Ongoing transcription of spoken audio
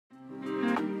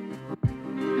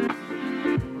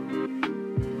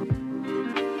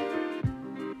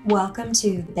Welcome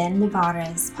to Ben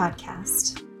Navarez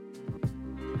podcast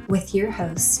with your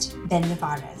host, Ben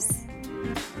Navarez.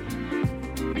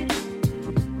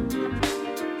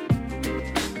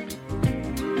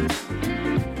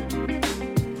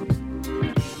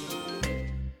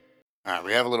 All right,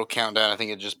 we have a little countdown. I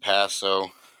think it just passed.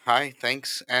 So, hi,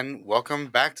 thanks, and welcome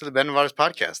back to the Ben Navarez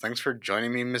podcast. Thanks for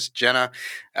joining me, Miss Jena.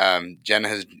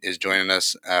 Jena is joining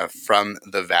us from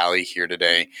the Valley here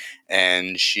today,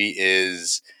 and she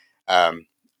is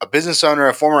a business owner,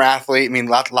 a former athlete. I mean,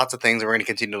 lots of things. And we're going to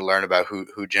continue to learn about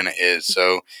who Jena is.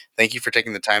 So, thank you for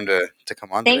taking the time to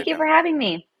come on today, Thank you for Jena. having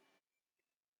me.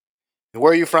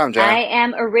 Where are you from, Jena? I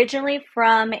am originally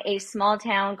from a small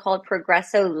town called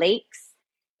Progresso Lakes.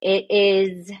 It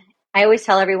is, I always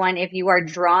tell everyone, if you are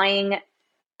drawing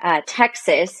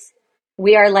Texas,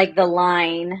 we are like the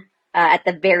line at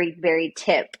the very, very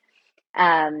tip.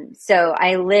 So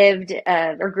I lived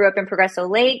or grew up in Progresso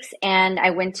Lakes, and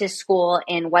I went to school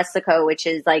in Weslaco, which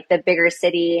is like the bigger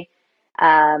city,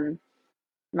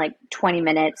 like 20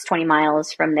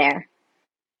 miles from there.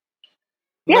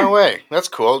 Yeah. No way. That's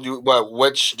cool.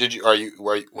 What's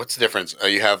the difference?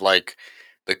 You have like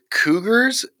the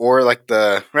Cougars or like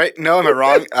right? No, am I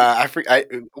wrong?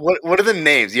 What are the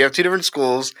names? You have two different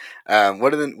schools.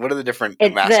 What are the different It's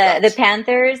the mascots?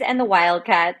 Panthers and the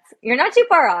Wildcats. You're not too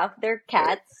far off. They're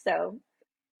cats, so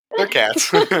They're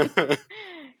cats.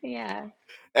 yeah.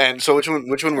 And so which one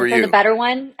were From the you? better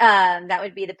one, that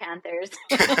would be the Panthers.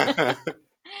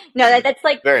 No, that's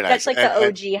like Very nice. the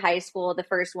OG high school, the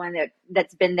first one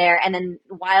that's been there, and then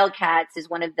Wildcats is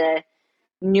one of the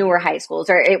newer high schools.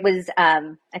 Or it was,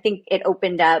 I think it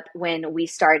opened up when we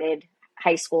started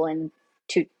high school in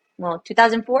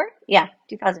 2004. Yeah,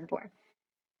 2004.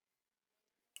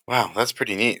 Wow, that's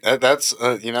pretty neat. That's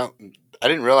I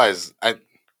didn't realize. I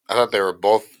thought they were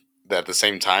both at the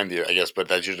same time. I guess, but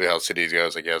that's usually how cities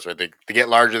goes. I guess, right? They get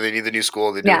larger. They need the new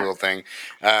school. They do a Yeah. little thing.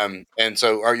 And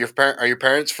so, are your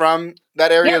parents from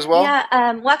that area Yep. as well?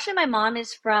 Yeah. Well, actually, my mom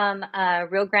is from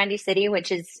Rio Grande City,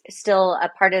 which is still a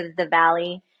part of the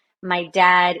Valley. My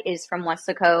dad is from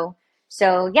Weslaco.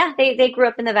 So yeah, they grew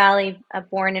up in the Valley,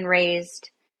 born and raised.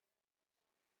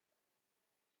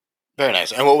 Very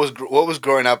nice. And what was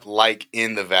growing up like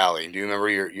in the Valley? Do you remember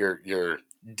your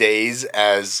days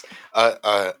as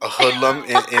a hoodlum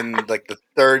in like the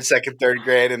third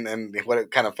grade, and what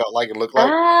it kind of felt like and looked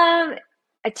like? Um,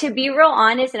 to be real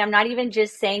honest, and I'm not even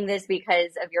just saying this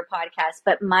because of your podcast,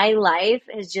 but my life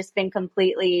has just been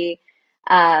completely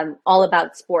all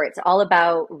about sports, all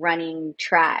about running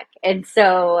track. And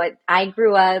so I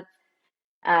grew up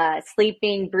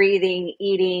sleeping, breathing,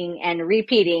 eating, and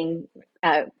repeating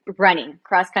running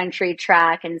cross country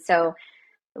track. And so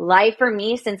life for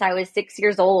me since I was 6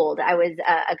 years old, I was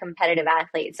a competitive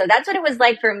athlete. So that's what it was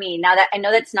like for me. Now that I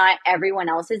know that's not everyone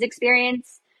else's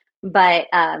experience, but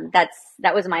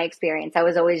that was my experience. I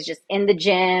was always just in the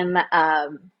gym,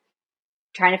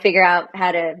 trying to figure out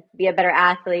how to be a better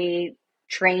athlete,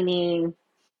 training,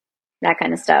 that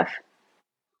kind of stuff.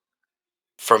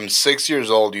 From 6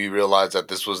 years old, you realized that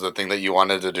this was the thing that you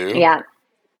wanted to do? Yeah.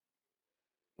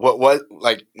 What was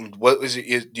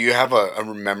it? Do you have a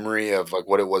memory of like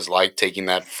what it was like taking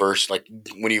that first, like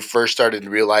when you first started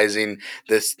realizing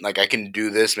this, like I can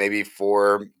do this maybe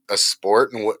for a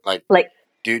sport, and what Like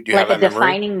do you have like a that memory?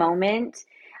 defining moment.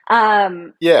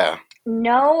 Um, Yeah.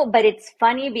 no, but it's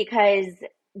funny because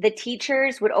the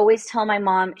teachers would always tell my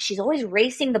mom she's always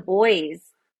racing the boys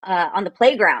on the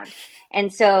playground,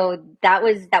 and so that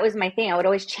was my thing. I would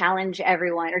always challenge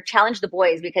everyone or challenge the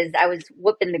boys because I was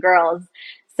whooping the girls.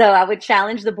 So I would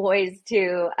challenge the boys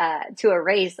to a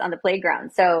race on the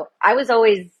playground. So I was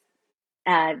always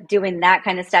doing that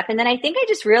kind of stuff, and then I think I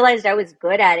just realized I was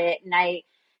good at it, and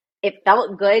it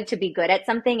felt good to be good at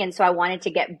something, and so I wanted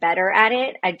to get better at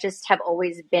it. I just have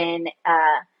always been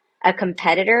a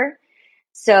competitor,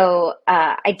 so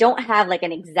I don't have like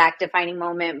an exact defining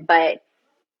moment, but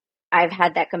I've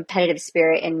had that competitive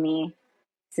spirit in me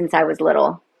since I was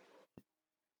little.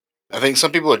 I think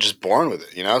some people are just born with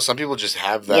it, you know? Some people just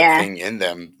have that Yeah, thing in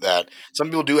them that some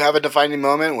people do have a defining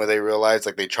moment where they realize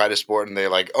like they try to sport and they're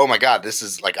like, oh my God, this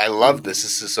is like, I love this.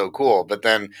 This is so cool. But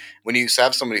then when you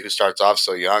have somebody who starts off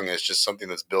so young, it's just something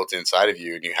that's built inside of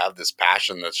you and you have this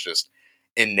passion that's just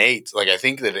innate. Like, I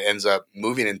think that it ends up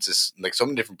moving into like so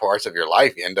many different parts of your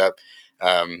life. You end up,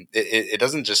 it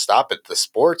doesn't just stop at the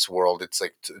sports world. It's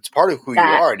like, it's part of who you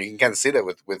that. are. And you can kind of see that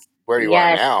with where you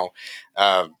are Yes. now.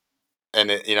 And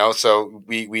so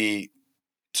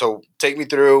so take me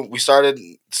through. We started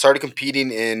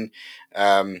competing in.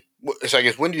 So I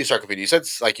guess when did you start competing? You said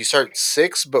like you start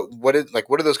six, but what did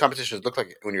those competitions look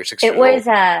like when you were six It years old?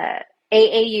 was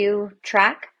AAU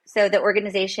track. So the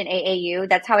organization AAU,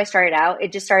 that's how I started out.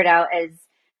 It just started out as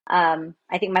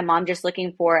I think my mom just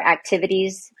looking for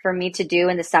activities for me to do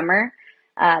in the summer.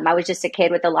 I was just a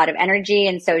kid with a lot of energy,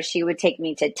 and so she would take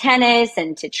me to tennis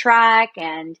and to track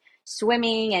and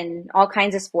swimming and all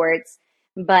kinds of sports.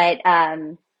 But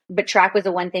track was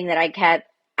the one thing that I kept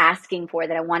asking for,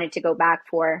 that I wanted to go back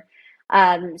for.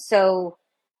 I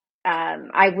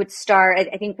would start,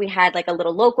 I think we had like a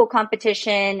little local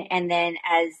competition. And then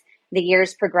as the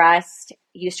years progressed,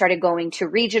 you started going to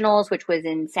regionals, which was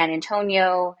in San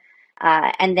Antonio.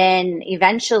 And then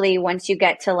eventually, once you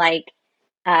get to like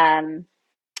um,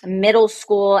 middle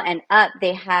school and up,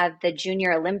 they have the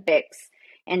Junior Olympics.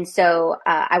 And so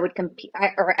I would compete,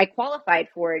 or I qualified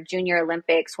for Junior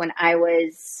Olympics when I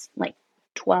was like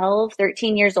 12,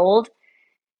 13 years old.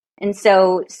 And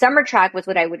so summer track was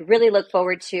what I would really look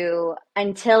forward to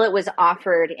until it was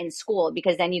offered in school,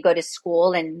 because then you go to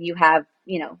school and you have,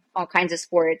 all kinds of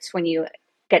sports when you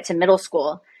get to middle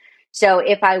school. So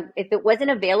if it wasn't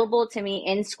available to me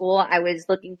in school, I was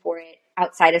looking for it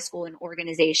outside of school in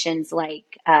organizations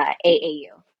like AAU.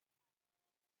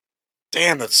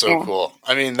 Damn, that's so Yeah. cool.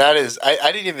 I mean, that is,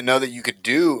 I didn't even know that you could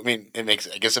do, I mean, I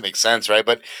guess it makes sense, right?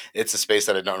 But it's a space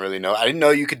that I don't really know. I didn't know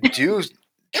you could do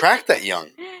track that young.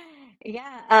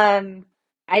 Yeah.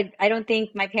 I don't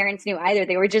think my parents knew either.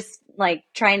 They were just like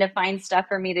trying to find stuff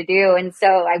for me to do. And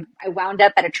so I wound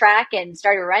up at a track and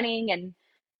started running,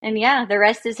 and yeah, the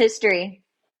rest is history.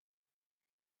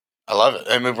 I love it.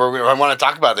 I mean, I want to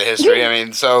talk about the history. I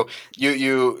mean, so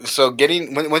so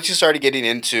once you started getting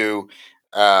into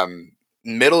um,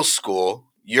 middle school,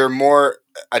 you're more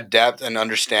adept and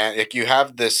understand. Like you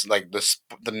have this like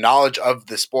the knowledge of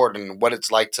the sport and what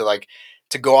it's like to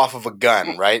go off of a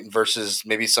gun, right? Versus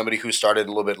maybe somebody who started a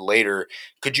little bit later.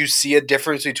 Could you see a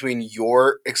difference between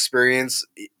your experience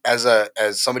as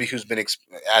somebody who's been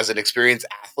as an experienced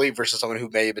athlete versus someone who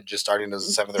may have been just starting as a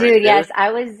seventh or eighth Dude, yes, grader?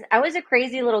 I was a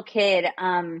crazy little kid.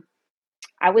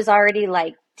 I was already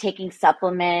like taking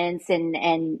supplements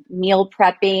and meal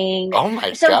prepping. Oh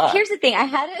my So God. here's the thing, I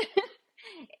had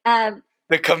a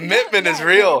The yeah, commitment is yeah,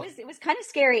 no, it real. was it was kind of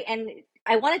scary, and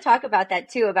I want to talk about that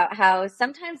too, about how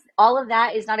sometimes all of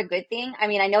that is not a good thing. I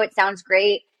mean, I know it sounds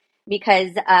great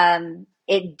because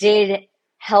it did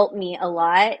help me a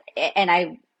lot, and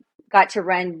I got to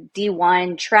run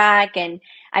D1 track, and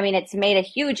I mean, it's made a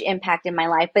huge impact in my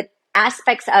life, but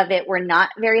aspects of it were not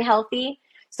very healthy.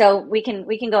 So we can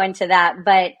go into that,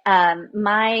 but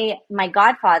my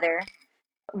godfather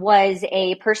was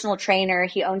a personal trainer.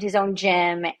 He owned his own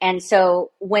gym. And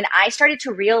so when I started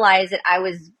to realize that I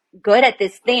was good at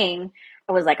this thing,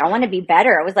 I was like, I want to be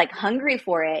better. I was like hungry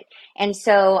for it. And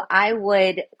so I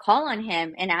would call on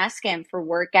him and ask him for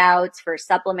workouts, for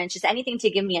supplements, just anything to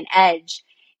give me an edge.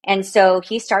 And so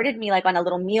he started me like on a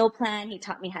little meal plan. He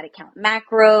taught me how to count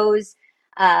macros.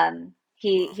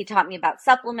 He taught me about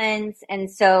supplements. And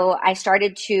so I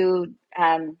started to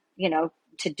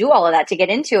do all of that, to get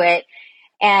into it.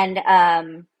 And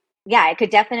yeah, I could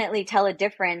definitely tell a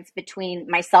difference between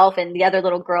myself and the other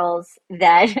little girls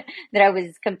that that I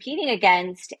was competing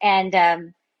against. And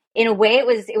in a way,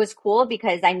 it was cool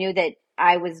because I knew that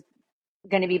I was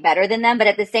going to be better than them. But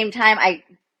at the same time, I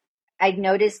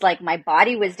noticed like my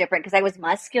body was different because I was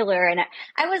muscular, and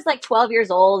I was like 12 years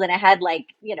old, and I had like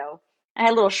I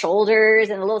had little shoulders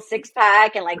and a little six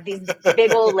pack and like these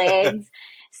big old legs.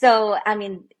 So I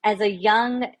mean, as a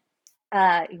young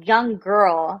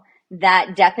girl,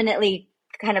 that definitely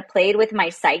kind of played with my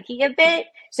psyche a bit.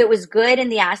 So it was good in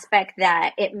the aspect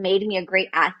that it made me a great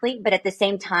athlete, but at the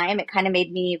same time, it kind of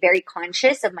made me very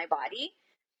conscious of my body.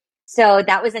 So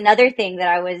that was another thing that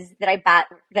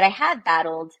I had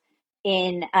battled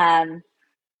in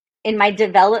in my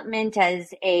development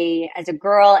as a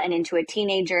girl and into a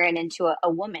teenager and into a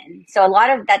woman. So a lot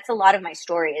of my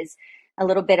story is a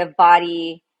little bit of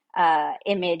body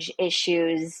image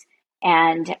issues,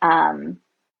 and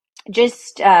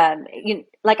just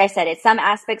like I said, some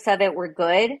aspects of it were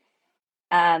good,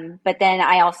 but then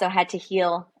I also had to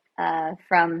heal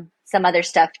from some other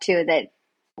stuff too that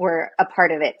were a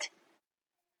part of it.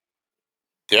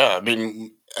 Yeah, I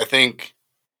mean, I think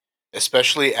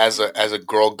especially as a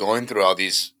girl going through all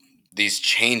these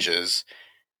changes,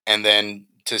 and then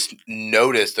to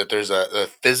notice that there's a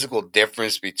physical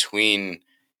difference between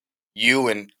you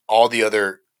and all the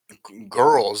other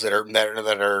girls that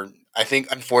are I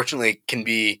think unfortunately can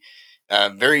be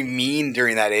very mean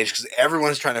during that age because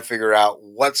everyone's trying to figure out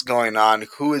what's going on,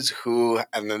 who is who,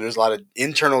 and then there's a lot of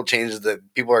internal changes that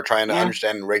people are trying to Yeah.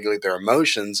 understand and regulate their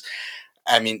emotions.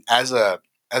 I mean, as a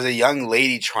young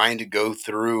lady trying to go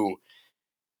through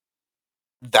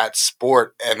that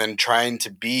sport and then trying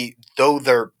to be, though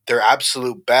their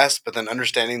absolute best, but then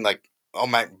understanding like, oh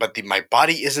my, but my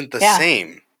body isn't the Yeah.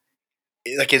 same.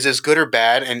 Like, is this good or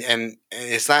bad? And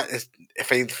it's not.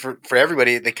 If for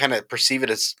everybody, they kind of perceive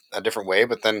it as a different way.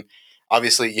 But then,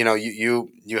 obviously,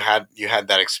 you had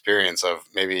that experience of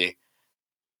maybe,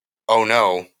 oh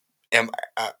no,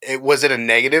 was it a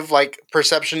negative like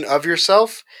perception of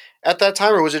yourself at that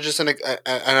time, or was it just an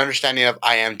understanding of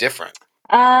I am different?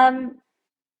 Um,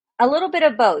 a little bit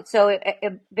of both. So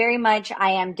very much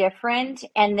I am different.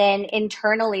 And then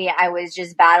internally, I was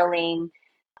just battling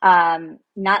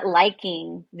not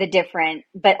liking the different,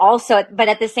 but also, but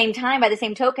at the same time, by the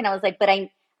same token, I was like, but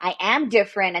I am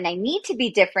different and I need to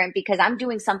be different because I'm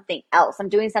doing something else. I'm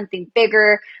doing something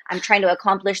bigger. I'm trying to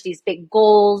accomplish these big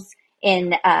goals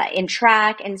in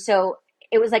track. And so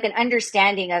it was like an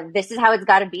understanding of this is how it's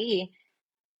got to be.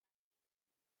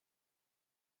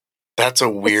 That's a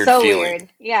It's weird so feeling. weird.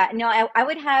 Yeah. No, I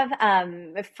would have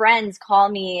friends call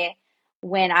me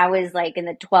when I was like in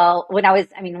the 12 when I was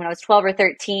I mean when I was 12 or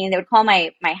 13, they would call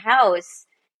my house.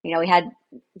 You know, we had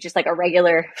just like a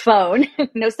regular phone,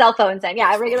 no cell phones then.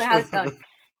 Yeah, a regular house phone.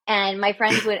 And my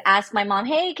friends would ask my mom,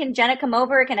 "Hey, can Jenna come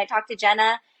over? Can I talk to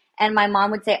Jenna?" And my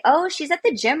mom would say, "Oh, she's at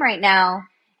the gym right now."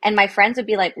 And my friends would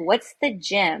be like, "What's the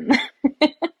gym?"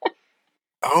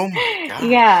 Oh my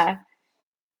gosh. Yeah.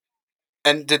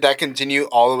 And did that continue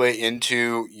all the way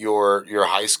into your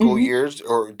high school hmm years,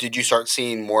 or did you start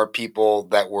seeing more people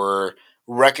that were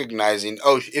recognizing,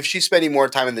 oh, if she's spending more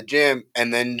time in the gym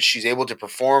and then she's able to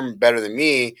perform better than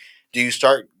me, do you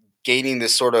start gaining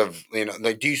this sort of,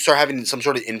 like, do you start having some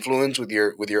sort of influence with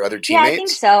your other Yeah, I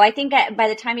think teammates? so. I think by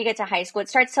the time you get to high school, it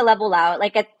starts to level out.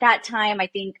 Like at that time, I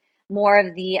think more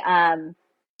of the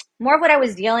more of what I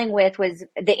was dealing with was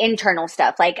the internal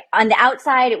stuff. Like on the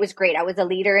outside, it was great. I was a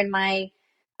leader in my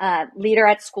leader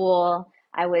at school.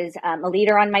 I was a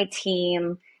leader on my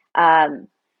team. Um,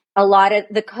 a lot of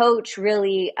the coach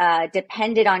really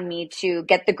depended on me to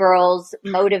get the girls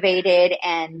motivated,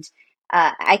 and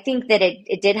I think that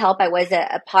it did help. I was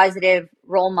a positive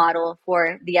role model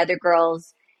for the other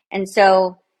girls, and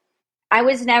so I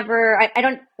was never, I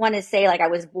don't want to say like I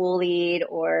was bullied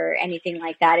or anything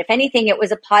like that. If anything, it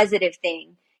was a positive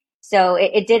thing. So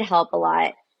it did help a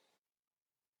lot.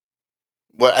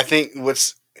 What I think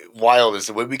what's wild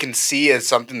is what we can see as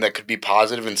something that could be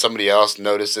positive and somebody else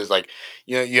notices, like,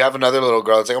 you have another little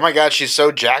girl, it's like, oh my god, she's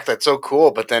so jacked, that's so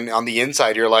cool, but then on the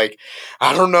inside you're like,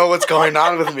 I don't know what's going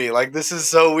on with me, like, this is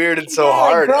so weird and so Yeah,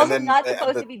 like hard. girls And are then not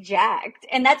supposed to be jacked.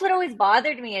 And that's what always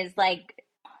bothered me is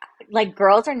like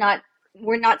girls are not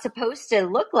we're not supposed to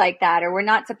look like that or we're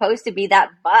not supposed to be that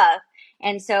buff.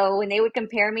 And so when they would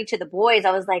compare me to the boys,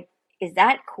 I was like, is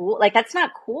that cool? Like that's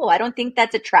not cool. I don't think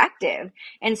that's attractive.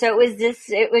 And so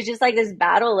it was just like this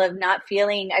battle of not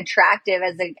feeling attractive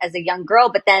as a young girl,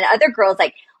 but then other girls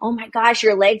like, "Oh my gosh,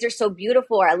 your legs are so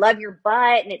beautiful," or "I love your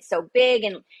butt and it's so big."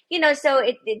 And so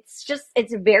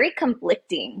it's very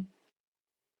conflicting.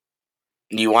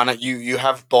 you want to you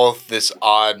have both this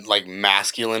odd like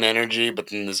masculine energy, but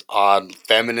then this odd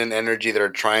feminine energy that are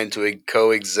trying to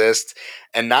coexist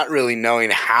and not really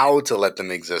knowing how to let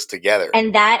them exist together.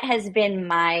 And that has been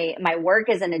my work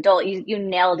as an adult. You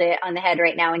nailed it on the head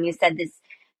right now when you said this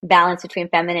balance between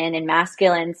feminine and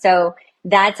masculine. So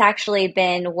that's actually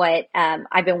been what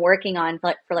I've been working on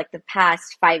for like the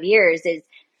past 5 years is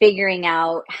figuring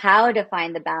out how to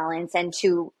find the balance and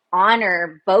to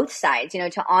honor both sides,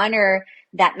 to honor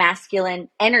that masculine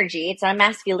energy. It's not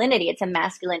masculinity, it's a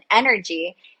masculine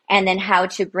energy. And then how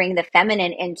to bring the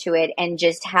feminine into it and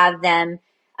just have them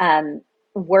um,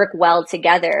 work well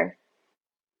together.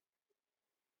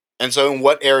 And so, in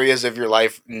what areas of your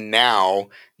life now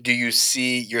do you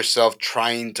see yourself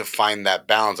trying to find that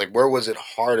balance? Like, where was it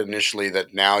hard initially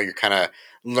that now you're kind of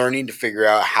learning to figure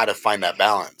out how to find that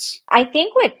balance? I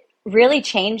think what really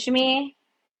changed me,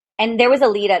 and there was a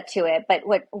lead up to it, but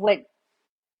what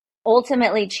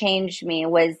ultimately changed me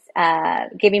was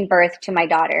giving birth to my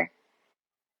daughter.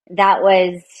 That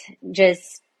was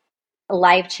just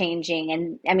life changing,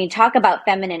 and I mean, talk about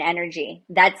feminine energy.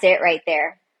 That's it right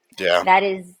there. Yeah. That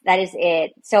is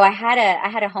it. So I had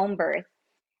a home birth,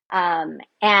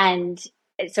 and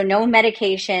so no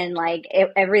medication, like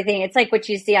everything. It's like what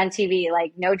you see on TV,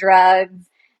 like no drugs,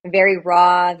 very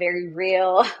raw, very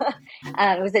real.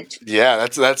 It was a Yeah,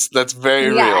 that's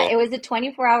very Yeah, real. it was a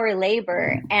 24-hour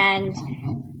labor. And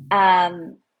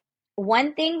um,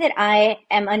 one thing that I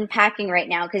am unpacking right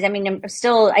now, because I mean,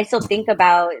 I still think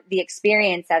about the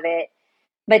experience of it,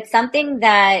 but something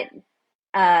that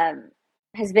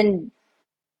has been,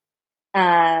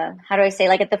 how do I say,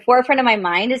 like at the forefront of my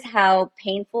mind is how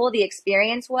painful the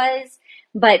experience was,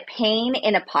 but pain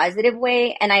in a positive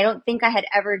way. And I don't think I had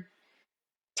ever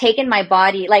taken my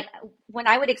body, like when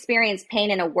I would experience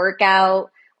pain in a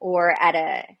workout or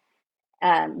at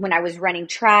when I was running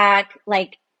track,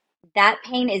 like that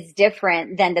pain is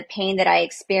different than the pain that I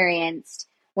experienced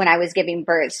when I was giving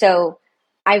birth. So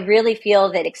I really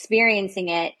feel that experiencing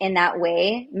it in that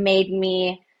way made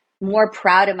me more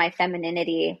proud of my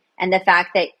femininity and the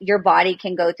fact that your body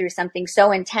can go through something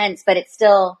so intense, but it's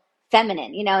still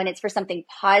feminine, and it's for something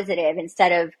positive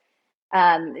instead of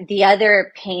the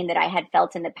other pain that I had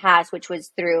felt in the past, which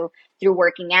was through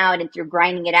working out and through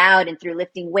grinding it out and through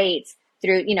lifting weights,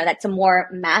 through that's a more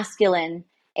masculine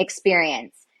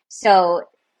experience. So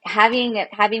having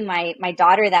my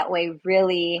daughter that way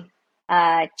really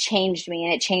changed me,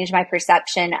 and it changed my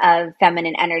perception of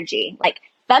feminine energy. Like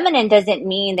feminine doesn't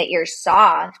mean that you're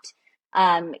soft.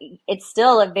 It's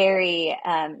still a very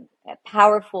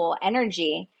powerful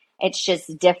energy. It's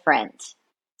just different.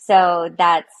 So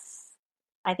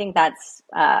I think that's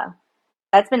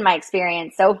been my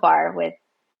experience so far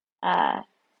uh,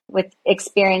 with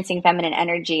experiencing feminine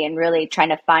energy and really trying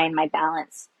to find my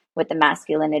balance with the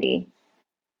masculinity.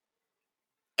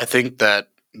 I think that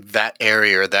that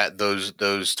area or that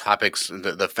those topics,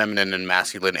 the feminine and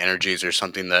masculine energies, are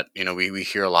something that we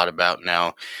hear a lot about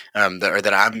now, or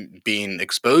that I'm being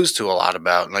exposed to a lot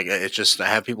about. Like it's just I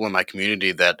have people in my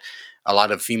community that a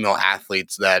lot of female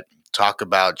athletes that talk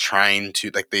about trying to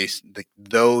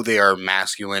though they are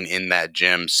masculine in that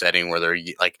gym setting where they're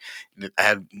like I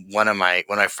had one of my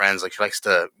friends, like she likes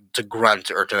to grunt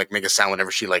or to like make a sound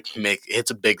whenever she like hits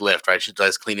a big lift, right? She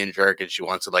does clean and jerk and she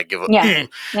wants to like give Yeah, a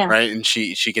yeah, right, and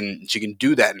she can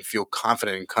do that and feel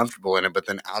confident and comfortable in it, but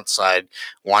then outside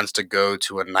wants to go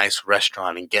to a nice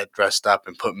restaurant and get dressed up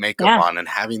and put makeup yeah, on and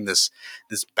having this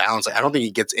balance. Like, I don't think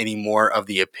it gets any more of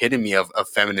the epitome of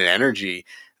feminine energy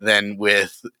than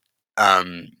with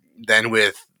um than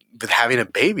with having a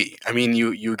baby. I mean,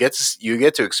 you get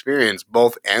to experience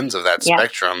both ends of that yeah,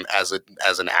 spectrum as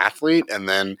an athlete and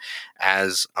then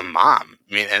as a mom.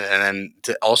 I mean, and then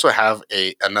to also have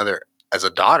a another as a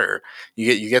daughter,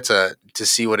 you get to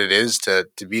see what it is to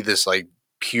be this like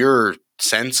pure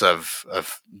sense of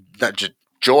not just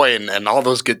joy and all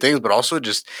those good things, but also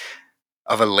just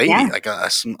of a lady, yeah. like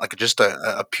like just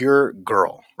a pure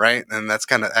girl, right? And that's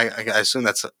kind of I assume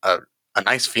that's a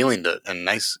nice feeling to a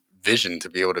nice vision to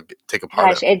be able to take a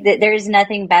part Gosh, of. there's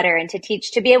nothing better. And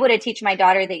to be able to teach my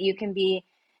daughter that you can be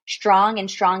strong, and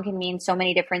strong can mean so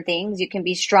many different things. You can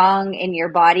be strong in your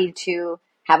body to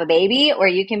have a baby, or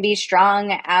you can be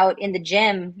strong out in the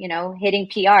gym, hitting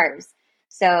PRs.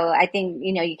 So I think,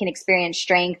 you can experience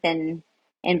strength in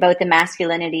both the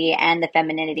masculinity and the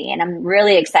femininity. And I'm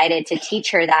really excited to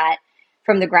teach her that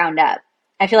from the ground up.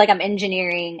 I feel like I'm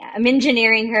engineering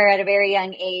her at a very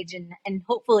young age, and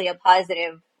hopefully a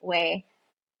positive way.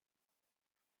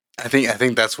 I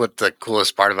think that's what the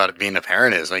coolest part about it being a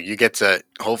parent is. Like you get to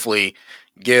hopefully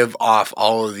give off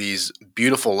all of these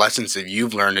beautiful lessons that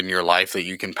you've learned in your life that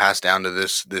you can pass down to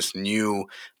this new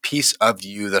piece of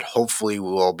you that hopefully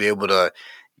will be able to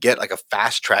get like a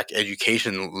fast track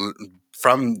education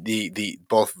from the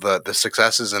both the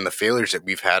successes and the failures that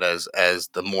we've had as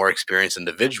the more experienced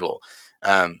individual.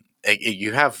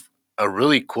 You have a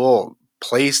really cool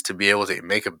place to be able to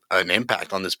make an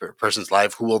impact on this person's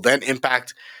life who will then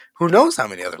impact who knows how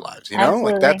many other lives, like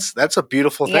Absolutely. that's a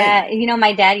beautiful thing. Yeah,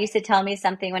 my dad used to tell me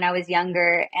something when I was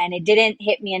younger, and it didn't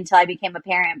hit me until I became a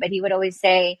parent, but he would always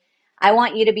say, "I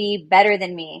want you to be better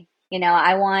than me.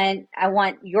 I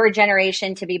want your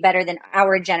generation to be better than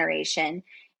our generation."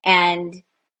 And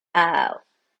uh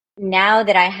now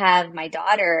that I have my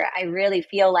daughter, I really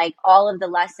feel like all of the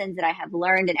lessons that I have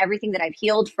learned and everything that I've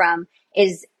healed from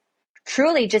is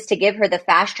truly just to give her the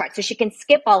fast track so she can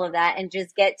skip all of that and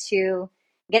just get to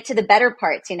the better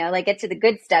parts, like get to the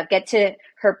good stuff, get to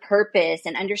her purpose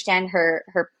and understand her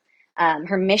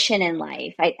mission in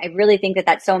life. I really think that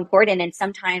that's so important, and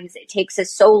sometimes it takes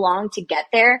us so long to get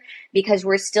there because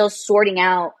we're still sorting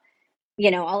out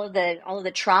all of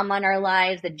the trauma in our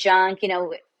lives, the junk.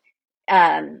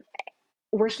 Um,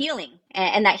 we're healing,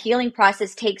 and that healing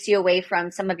process takes you away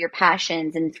from some of your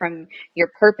passions and from your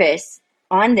purpose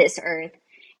on this earth.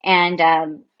 And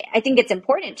I think it's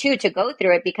important too to go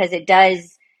through it because it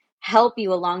does help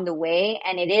you along the way,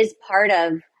 and it is part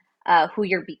of who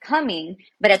you're becoming.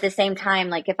 But at the same time,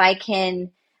 like if I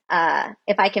can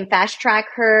fast track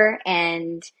her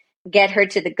and get her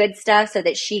to the good stuff so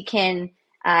that she can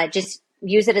just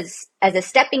use it as a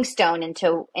stepping stone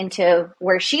into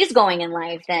where she's going in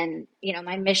life, then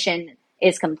my mission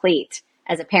is complete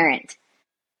as a parent.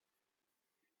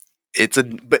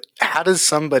 but how does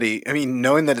somebody, I mean,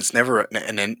 knowing that it's never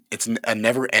it's a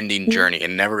never ending journey, a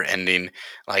never ending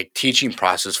like teaching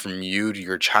process from you to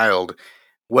your child,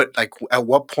 at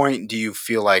what point do you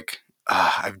feel like,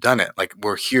 I've done it, like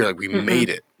we're here, like we made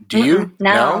Mm-mm. it? Do you? Mm-mm.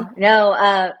 No, No?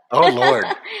 no. Oh Lord.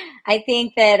 I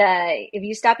think that if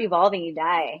you stop evolving, you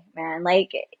die, man.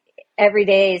 Like every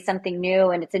day is something new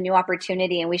and it's a new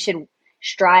opportunity, and we should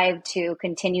strive to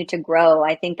continue to grow.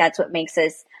 I think that's what makes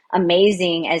us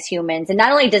amazing as humans. And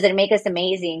not only does it make us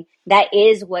amazing, that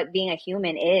is what being a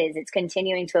human is. It's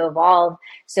continuing to evolve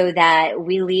so that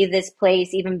we leave this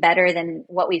place even better than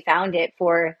what we found it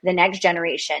for the next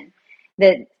generation.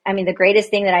 The greatest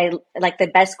thing that I like, the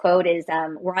best quote is,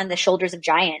 we're on the shoulders of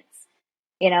giants.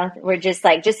 We're just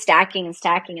stacking and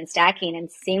stacking and stacking and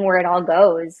seeing where it all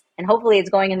goes. And hopefully it's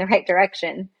going in the right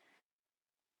direction.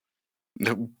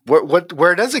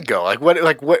 Where does it go?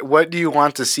 What do you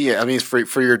want to see? I mean,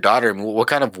 for your daughter, I mean, what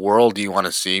kind of world do you want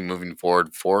to see moving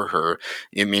forward for her?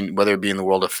 I mean, whether it be in the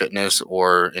world of fitness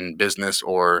or in business,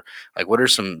 or like, what are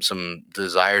some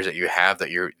desires that you have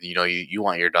that you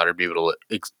want your daughter to be able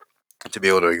to be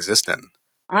able to exist in?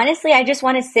 Honestly, I just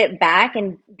want to sit back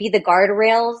and be the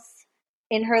guardrails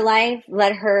in her life,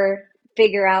 let her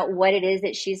figure out what it is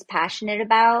that she's passionate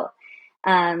about,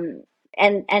 um,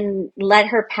 and let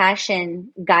her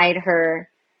passion guide her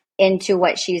into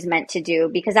what she's meant to do.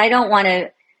 Because I don't want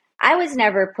to. I was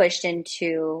never pushed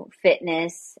into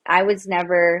fitness. I was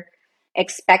never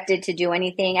expected to do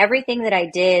anything. Everything that I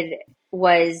did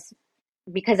was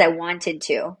because I wanted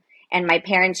to. And my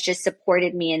parents just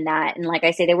supported me in that. And like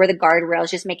I say, they were the guardrails,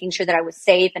 just making sure that I was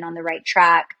safe and on the right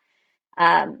track.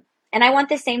 And I want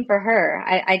the same for her.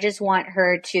 I just want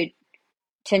her to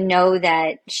know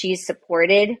that she's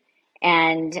supported,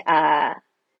 and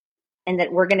and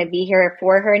that we're going to be here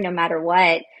for her no matter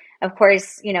what. Of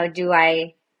course, do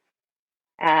I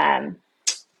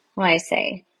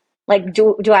say? Like,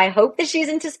 do I hope that she's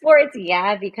into sports?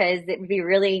 Yeah, because it would be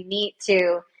really neat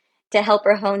to help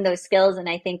her hone those skills. And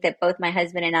I think that both my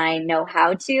husband and I know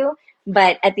how to.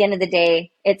 But at the end of the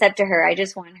day, it's up to her. I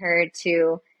just want her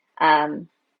um,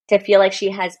 to feel like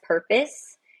she has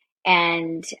purpose,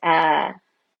 and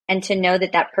and to know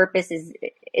that that purpose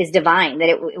is divine.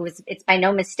 That it's by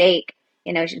no mistake.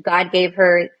 God gave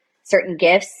her certain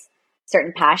gifts,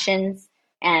 certain passions,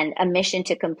 and a mission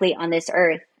to complete on this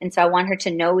earth. And so I want her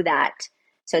to know that,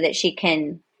 so that she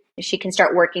can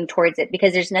start working towards it,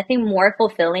 because there's nothing more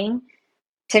fulfilling,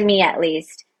 to me at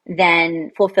least,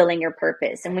 than fulfilling your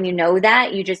purpose. And when you know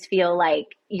that, you just feel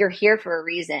like you're here for a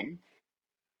reason.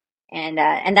 And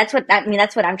that's what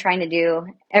I'm trying to do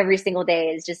every single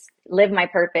day, is just live my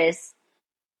purpose.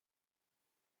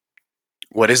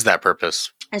 What is that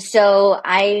purpose? So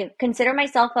I consider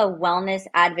myself a wellness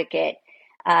advocate.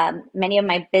 Many of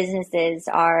my businesses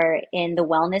are in the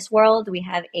wellness world. We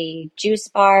have a juice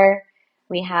bar.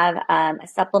 We have a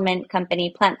supplement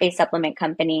company, plant-based supplement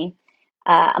company.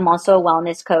 I'm also a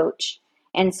wellness coach.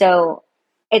 And so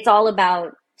it's all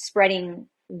about spreading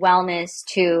wellness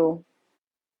to,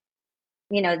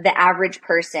 the average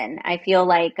person. I feel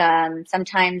like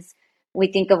sometimes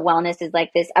we think of wellness as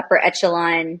like this upper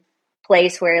echelon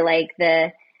place where, like,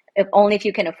 if only if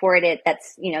you can afford it,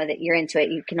 that's, that you're into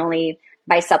it. You can only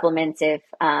buy supplements if,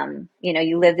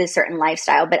 you live this certain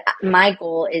lifestyle. But my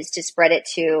goal is to spread it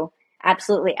to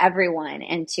absolutely everyone,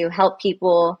 and to help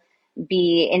people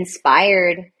be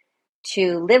inspired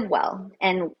to live well.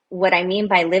 And what I mean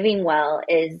by living well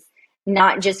is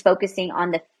not just focusing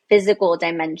on the physical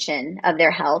dimension of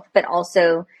their health, but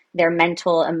also their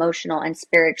mental, emotional, and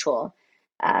spiritual.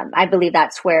 I believe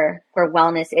that's where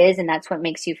wellness is, and that's what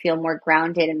makes you feel more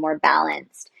grounded and more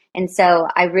balanced. And so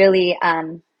I really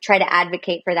try to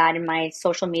advocate for that in my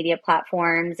social media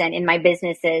platforms and in my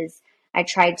businesses. I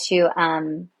try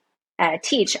to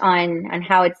teach on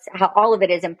how all of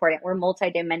it is important. We're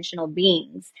multidimensional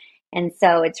beings. And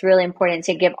so it's really important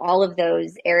to give all of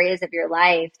those areas of your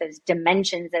life, those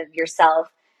dimensions of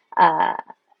yourself, uh,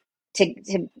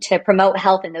 to promote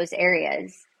health in those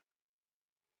areas.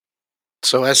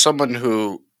 So, as someone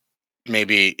who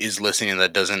maybe is listening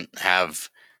that doesn't have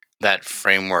that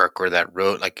framework or that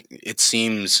road, like it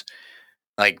seems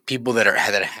like people that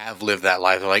have lived that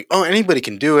life, they're like, oh, anybody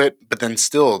can do it, but then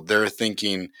still they're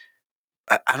thinking,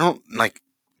 I don't like,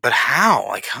 but how?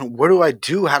 Like, what do I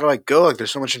do? How do I go? Like,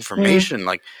 there's so much Mm. information.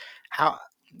 Like, how?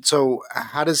 So,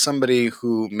 how does somebody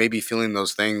who may be feeling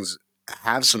those things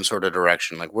have some sort of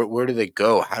direction? Like, where do they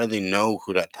go? How do they know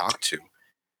who to talk to?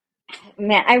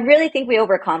 Man, I really think we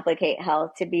overcomplicate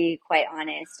health, to be quite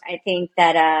honest. I think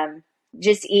that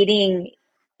just eating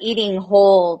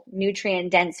whole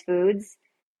nutrient dense foods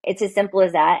It's as simple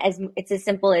as that. As it's as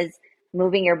simple as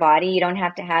moving your body. You don't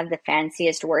have to have the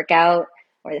fanciest workout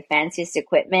or the fanciest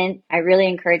equipment. I really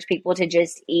encourage people to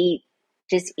just eat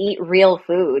real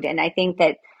food. And I think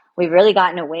that we've really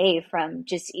gotten away from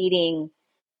just eating,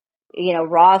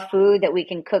 raw food that we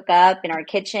can cook up in our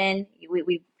kitchen.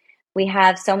 We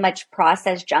have so much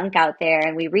processed junk out there,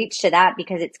 and we reach to that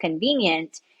because it's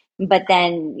convenient. But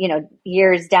then,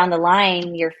 years down the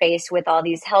line, you're faced with all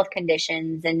these health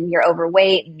conditions and you're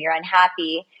overweight and you're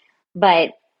unhappy.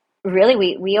 But really,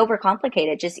 we overcomplicate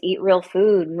it. Just eat real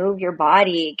food, move your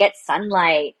body, get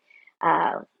sunlight,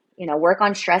 uh, work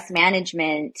on stress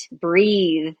management,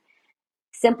 breathe,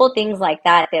 simple things like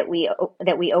that we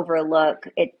overlook.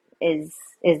 It is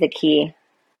the key.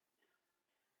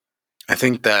 I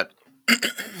think that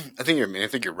I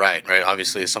think you're right. Right.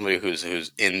 Obviously, as somebody who's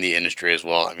in the industry as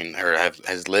well. I mean,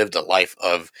 has lived a life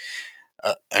of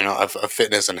of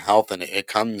fitness and health, and it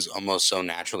comes almost so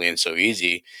naturally and so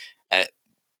easy. Uh,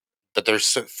 but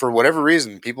for whatever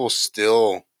reason, people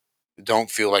still don't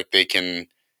feel like they can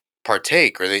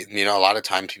partake, or a lot of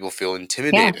times people feel Yeah,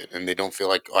 intimidated, and they don't feel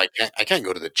like, oh, I can't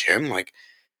go to the gym. Like,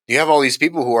 you have all these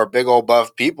people who are big old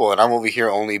buff people, and I'm over here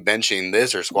only benching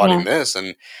this or yeah, squatting this.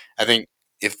 And I think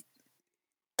if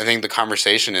I think the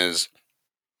conversation is,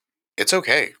 it's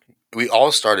okay. We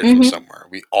all started from hmm, somewhere.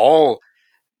 We all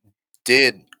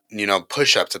did,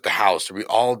 push-ups at the house. We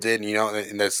all did,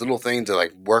 and there's little things to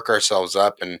like work ourselves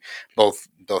up, and both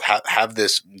have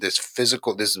this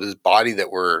physical, this body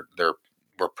that we're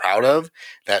proud of,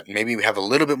 that maybe we have a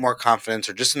little bit more confidence,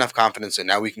 or just enough confidence that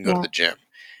now we can go to yeah, the gym.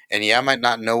 And yeah, I might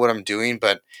not know what I'm doing,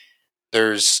 but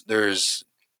there's there's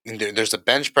there's a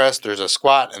bench press, there's a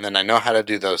squat, and then I know how to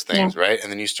do those yeah, things, right?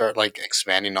 And then you start like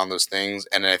expanding on those things.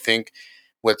 And I think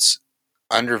what's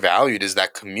undervalued is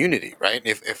that community, right?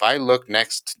 If I look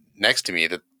next to me,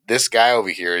 that this guy over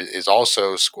here is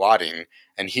also squatting,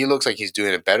 and he looks like he's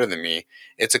doing it better than me,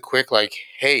 it's a quick like,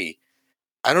 hey,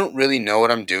 I don't really know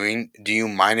what I'm doing. Do you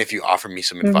mind if you offer me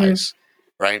some hmm, advice?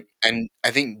 Right. And I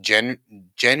think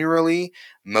generally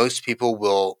most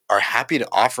people are happy to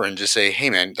offer and just say,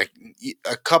 hey man, like,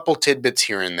 a couple tidbits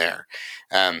here and there.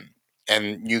 Um,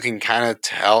 and you can kind of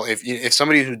tell if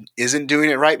somebody who isn't doing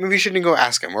it right, maybe you shouldn't go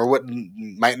ask them, or what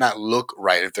might not look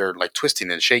right. If they're like twisting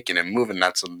and shaking and moving,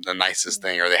 that's the nicest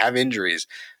thing, or they have injuries.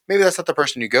 Maybe that's not the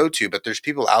person you go to, but there's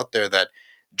people out there that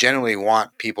generally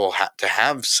want people to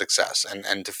have success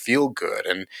and to feel good.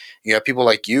 And you have people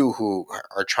like you who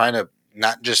are trying to,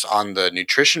 not just on the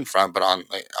nutrition front, but on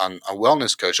a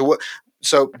wellness coach. What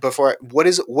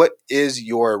is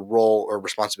your role or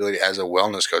responsibility as a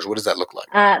wellness coach? What does that look like?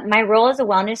 My role as a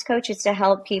wellness coach is to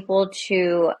help people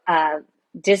to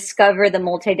discover the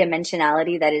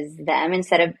multidimensionality that is them.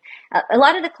 Instead of a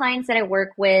lot of the clients that I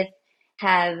work with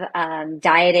have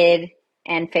dieted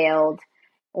and failed,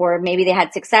 or maybe they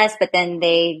had success, but then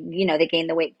they gained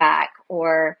the weight back,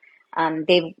 or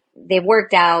they've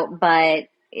worked out, but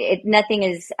nothing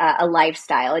is a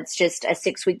lifestyle. It's just a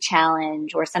 6 week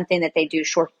challenge or something that they do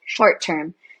short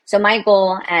term. So my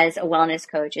goal as a wellness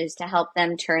coach is to help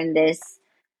them turn this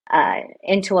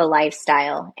into a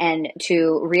lifestyle, and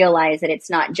to realize that it's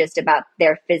not just about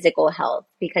their physical health,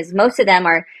 because most of them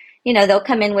are, they'll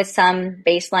come in with some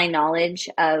baseline knowledge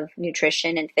of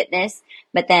nutrition and fitness,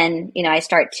 but then, I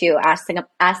start to ask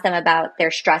them about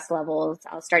their stress levels.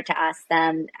 I'll start to ask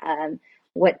them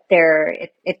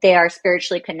if they are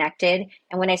spiritually connected.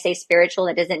 And when I say spiritual,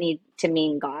 it doesn't need to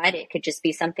mean God. It could just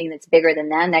be something that's bigger than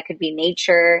them. That could be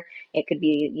nature. It could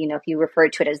be, if you refer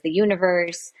to it as the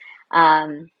universe.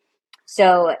 Um,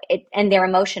 and their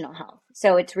emotional health.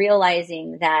 So it's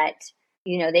realizing that,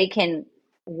 they can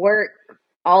work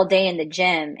all day in the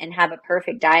gym and have a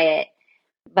perfect diet,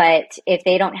 but if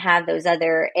they don't have those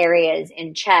other areas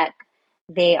in check,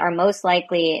 they are most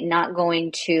likely not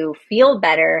going to feel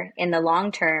better in the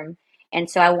long term. And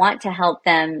so I want to help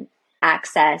them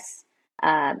access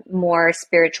more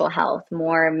spiritual health,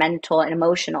 more mental and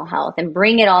emotional health, and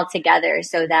bring it all together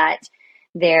so that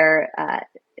they're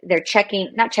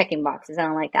not checking boxes. I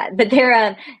don't like that, but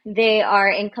they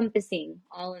are encompassing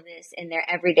all of this in their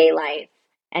everyday life,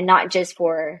 and not just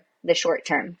for the short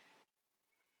term.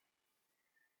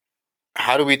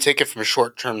 How do we take it from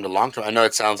short term to long term? I know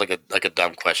it sounds like a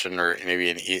dumb question, or maybe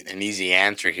an easy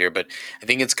answer here, but I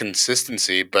think it's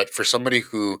consistency. But for somebody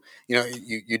who,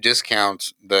 you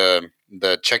discount the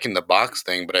checking the box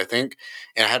thing, but I think,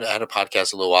 and I had a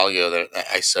podcast a little while ago that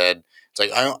I said, it's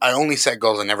like, I only set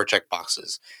goals, I never check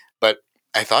boxes. But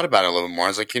I thought about it a little bit more. I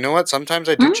was like, you know what? Sometimes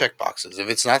I do Hmm? check boxes. If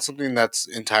it's not something that's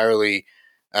entirely,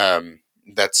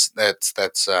 that's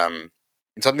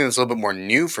And something that's a little bit more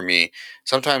new for me,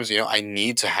 sometimes, I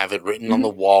need to have it written on the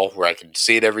wall where I can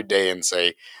see it every day and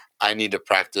say, I need to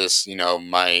practice,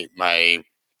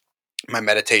 my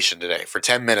meditation today for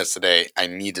 10 minutes today. I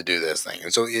need to do this thing.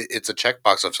 And so it's a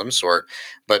checkbox of some sort.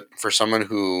 But for someone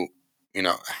who,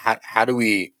 how do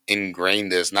we ingrain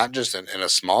this, not just in a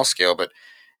small scale, but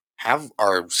have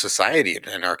our society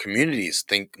and our communities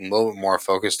think a little more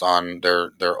focused on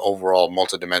their overall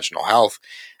multidimensional health?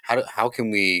 How can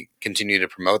we continue to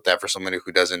promote that for somebody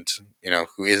who doesn't,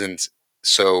 who isn't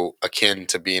so akin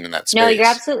to being in that space? No, you're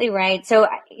absolutely right. So,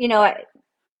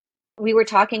 we were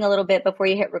talking a little bit before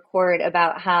you hit record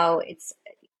about how it's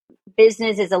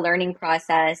business is a learning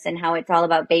process and how it's all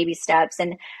about baby steps.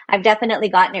 And I've definitely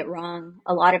gotten it wrong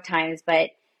a lot of times,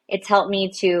 but it's helped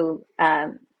me to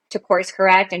course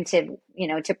correct and to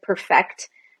perfect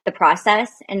the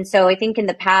process. And so I think in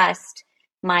the past,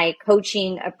 my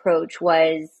coaching approach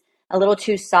was a little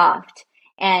too soft,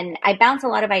 and I bounce a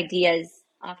lot of ideas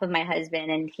off of my husband,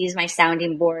 and he's my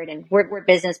sounding board, and we're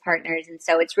business partners. And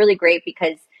so it's really great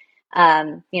because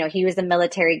he was a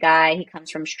military guy. He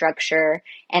comes from structure,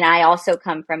 and I also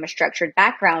come from a structured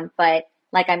background. But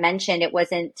like I mentioned,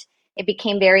 it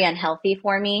became very unhealthy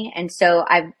for me. And so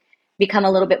I've become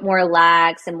a little bit more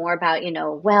lax and more about,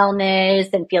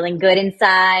 wellness and feeling good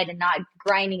inside and not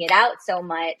grinding it out so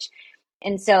much.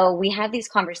 And so we have these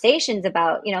conversations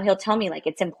about, he'll tell me like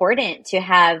it's important to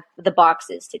have the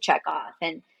boxes to check off.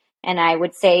 And I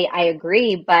would say I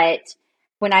agree. But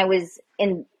when I was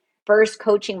in first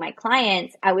coaching my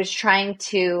clients, I was trying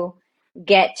to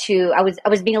I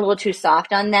was being a little too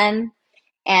soft on them,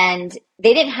 and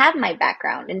they didn't have my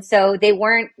background. And so they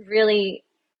weren't really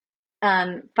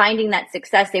finding that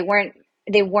success. They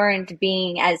weren't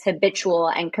being as habitual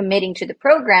and committing to the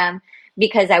program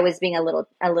because I was being a little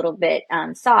bit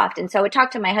soft. And so I would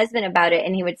talk to my husband about it,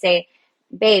 and he would say,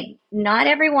 "Babe, not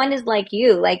everyone is like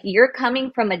you. Like you're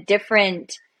coming from a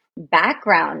different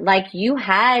background. Like you're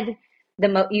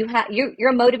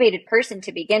a motivated person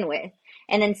to begin with,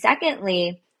 and then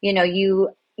secondly,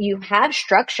 you have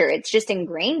structure. It's just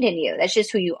ingrained in you. That's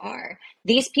just who you are.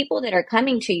 These people that are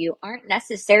coming to you aren't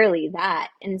necessarily that."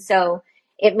 And so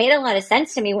it made a lot of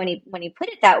sense to me when he put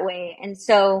it that way. And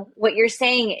so what you're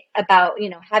saying about,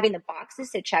 having the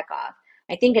boxes to check off,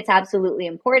 I think it's absolutely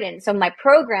important. So my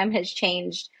program has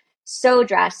changed so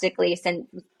drastically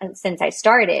since I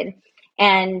started.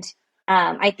 And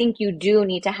I think you do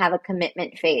need to have a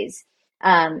commitment phase.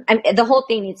 The whole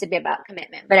thing needs to be about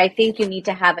commitment, but I think you need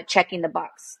to have a checking the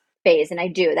box phase. And I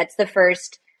do. That's the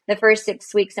first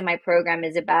 6 weeks of my program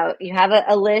is about, you have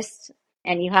a list,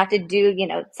 and you have to do,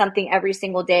 something every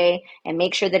single day and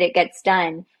make sure that it gets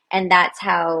done. And that's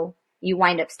how you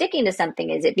wind up sticking to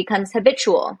something, is it becomes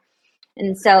habitual.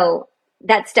 And so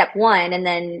that's step one. And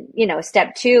then,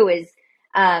 step two is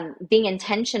being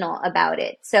intentional about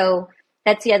it. So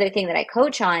that's the other thing that I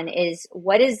coach on is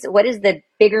what is the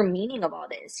bigger meaning of all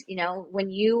this?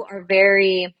 When you are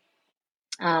very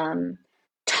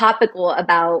topical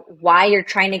about why you're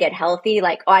trying to get healthy,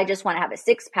 like, oh, I just want to have a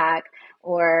six pack,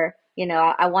 or,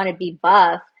 I want to be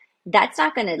buff. That's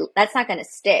not going to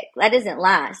stick. That doesn't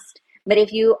last. But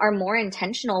if you are more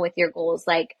intentional with your goals,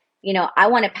 like, I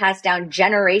want to pass down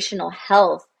generational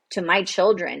health to my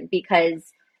children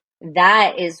because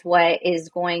that is what is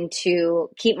going to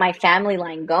keep my family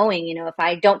line going. If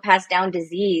I don't pass down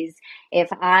disease, if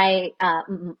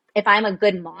I'm a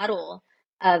good model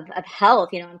of health,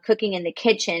 I'm cooking in the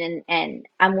kitchen and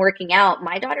I'm working out,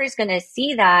 my daughter is going to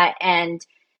see that, and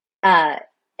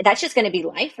that's just going to be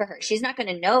life for her. She's not going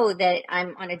to know that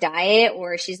I'm on a diet,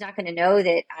 or she's not going to know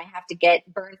that I have to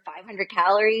burn 500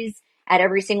 calories at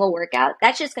every single workout.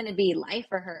 That's just going to be life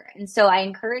for her. And so I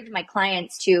encourage my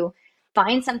clients to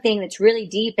find something that's really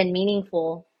deep and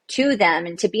meaningful to them,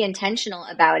 and to be intentional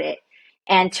about it,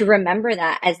 and to remember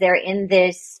that as they're in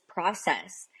this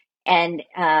process. And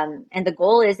the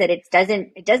goal is that it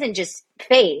doesn't just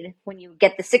fade when you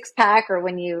get the six pack, or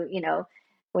when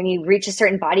when you reach a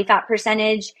certain body fat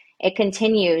percentage. It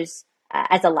continues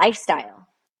as a lifestyle.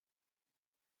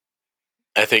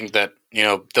 I think that,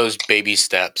 those baby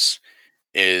steps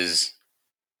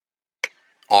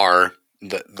are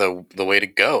the way to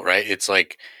go, right? It's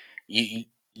like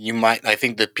I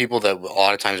think that people that a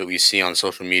lot of times that we see on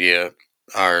social media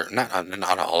are not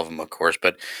all of them, of course,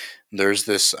 but there's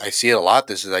this, I see it a lot.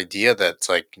 This is idea that's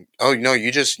like, oh, you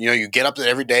just, you get up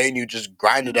every day and you just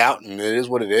grind it out, and it is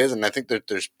what it is. And I think that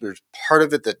there's part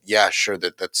of it that, yeah, sure,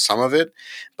 that's some of it.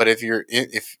 But if you're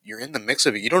in the mix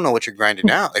of it, you don't know what you're grinding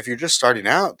out. If you're just starting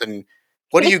out, then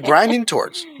what are you grinding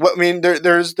towards? Well, I mean,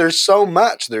 there's so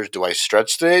much. Do I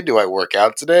stretch today? Do I work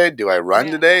out today? Do I run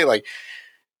today? Like,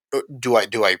 do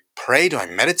I pray? Do I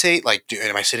meditate? Like,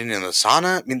 am I sitting in the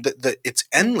sauna? I mean, it's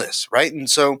endless, right? And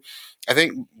so I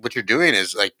think what you're doing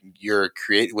is like you're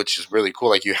creating, which is really cool.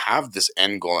 Like you have this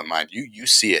end goal in mind. You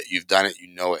see it, you've done it, you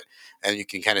know it, and you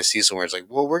can kind of see somewhere. It's like,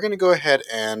 well, we're going to go ahead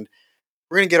and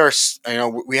we're going to get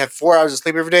our, we have 4 hours of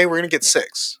sleep every day. We're going to get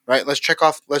 6, right? Let's check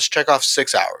off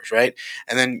 6 hours, right?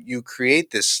 And then you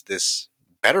create this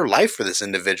better life for this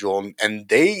individual, and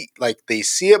they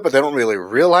see it, but they don't really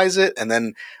realize it. And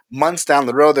then months down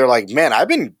the road, they're like, man, I've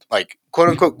been like, quote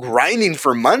unquote, grinding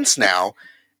for months now.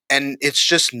 And it's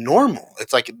just normal.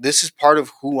 It's like, this is part of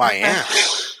who I am.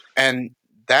 And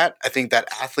that, I think that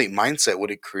athlete mindset, what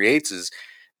it creates is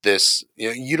this,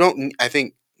 you don't, I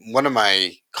think one of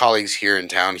my colleagues here in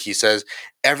town, he says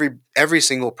every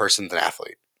single person's an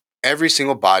athlete. Every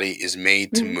single body is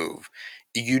made to move.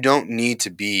 You don't need to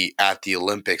be at the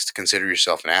Olympics to consider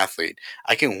yourself an athlete.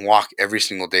 I can walk every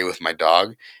single day with my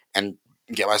dog and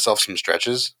get myself some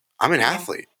stretches. I'm an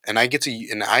athlete, and I get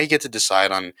to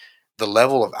decide on the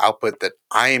level of output that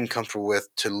I am comfortable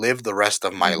with to live the rest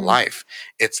of my life.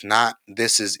 It's not,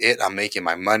 this is it, I'm making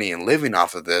my money and living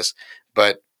off of this,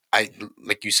 but I,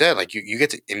 like you said, like you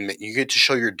get to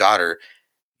show your daughter,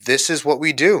 this is what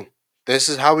we do. This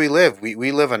is how we live.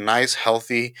 We live a nice,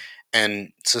 healthy,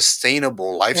 and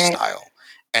sustainable lifestyle.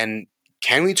 And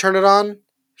can we turn it on?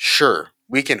 Sure.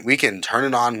 We can turn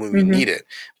it on when we need it.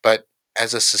 But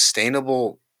as a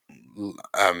sustainable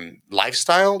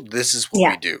lifestyle, this is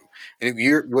what we do. And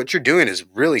what you're doing is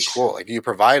really cool. Like you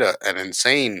provide an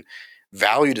insane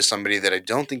value to somebody that I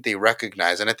don't think they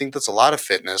recognize. And I think that's a lot of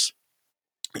fitness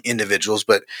individuals,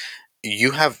 but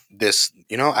you have this,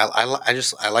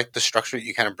 I like the structure that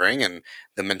you kind of bring and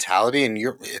the mentality, and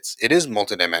it is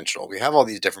multidimensional. We have all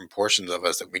these different portions of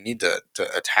us that we need to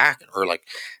attack, or like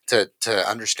to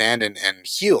understand and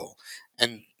heal.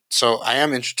 And so I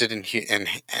am interested in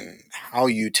how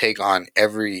you take on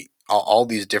all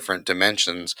these different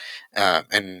dimensions,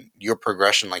 and your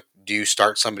progression. Like, do you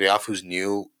start somebody off who's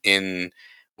new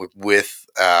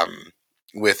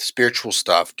with spiritual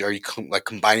stuff? Are you like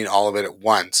combining all of it at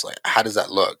once? Like, how does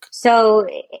that look? So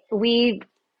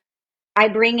I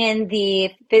bring in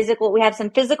the physical. We have some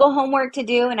physical homework to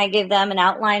do, and I give them an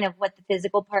outline of what the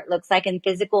physical part looks like. And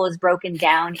physical is broken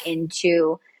down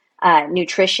into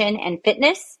nutrition and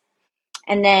fitness.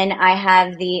 And then I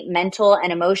have the mental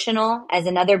and emotional as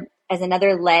another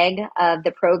leg of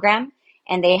the program.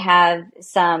 And they have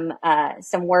some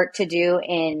work to do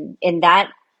in that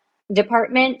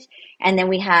department. And then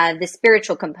we have the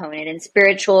spiritual component, and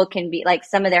spiritual can be like,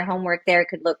 some of their homework there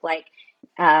could look like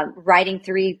writing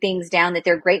 3 things down that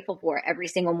they're grateful for every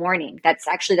single morning. That's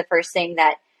actually the first thing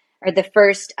the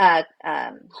first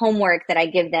homework that I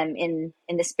give them in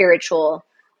the spiritual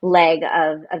leg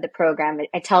of the program.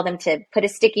 I tell them to put a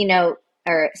sticky note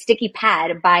or sticky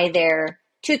pad by their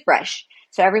toothbrush.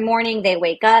 So every morning they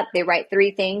wake up, they write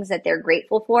 3 things that they're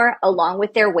grateful for along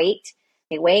with their weight.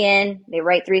 They weigh in, they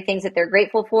write 3 things that they're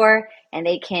grateful for, and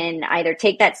they can either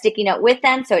take that sticky note with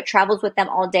them so it travels with them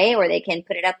all day, or they can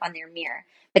put it up on their mirror.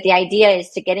 But the idea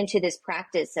is to get into this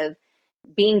practice of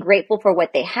being grateful for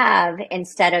what they have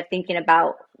instead of thinking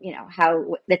about,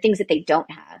 how the things that they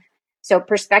don't have. So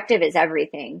perspective is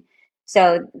everything.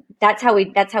 So that's how we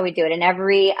do it. And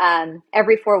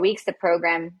every 4 weeks the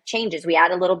program changes. We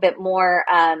add a little bit more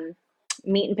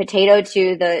meat and potato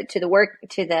to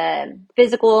the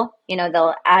physical.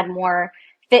 They'll add more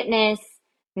fitness.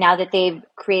 Now that they've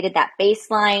created that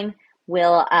baseline,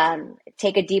 we'll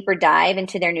take a deeper dive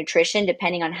into their nutrition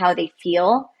depending on how they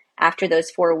feel after those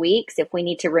 4 weeks. If we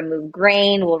need to remove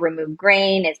grain, we'll remove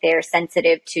grain. If they're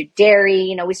sensitive to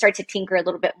dairy, we start to tinker a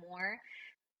little bit more.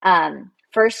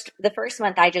 The first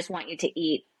month, I just want you to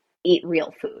eat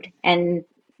real food. And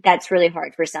that's really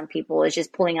hard for some people, is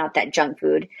just pulling out that junk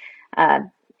food,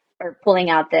 or pulling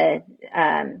out the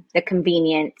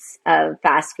convenience of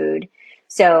fast food.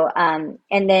 So, and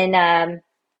then,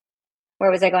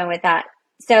 where was I going with that?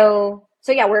 So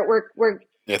yeah,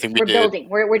 I think we're building.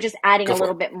 We're just adding a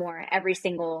little bit more every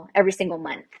single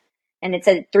month, and it's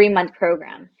a 3-month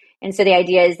program. And so the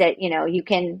idea is that you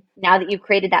can, now that you've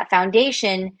created that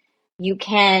foundation, you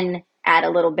can add a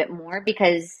little bit more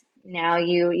because now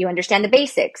you understand the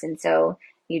basics, and so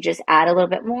you just add a little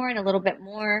bit more and a little bit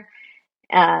more,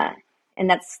 and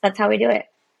that's how we do it.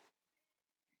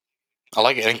 I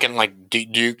like it. And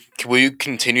will you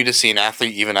continue to see an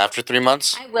athlete even after 3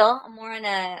 months? I will. I'm more on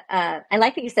I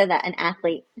like that you said that, an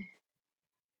athlete.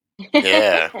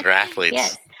 Yeah, they're athletes.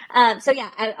 Yes. So yeah,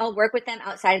 I'll work with them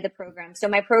outside of the program. So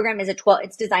my program is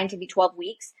it's designed to be 12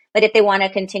 weeks, but if they want to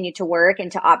continue to work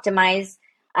and to optimize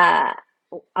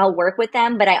I'll work with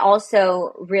them, but I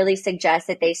also really suggest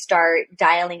that they start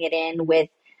dialing it in with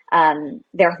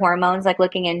their hormones, like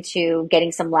looking into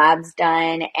getting some labs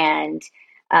done and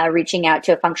reaching out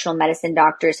to a functional medicine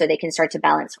doctor so they can start to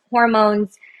balance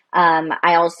hormones.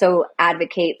 I also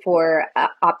advocate for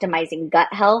optimizing gut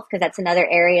health, because that's another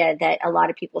area that a lot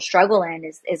of people struggle in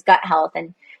is gut health.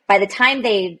 And by the time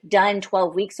they've done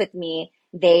 12 weeks with me,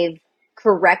 they've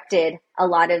corrected a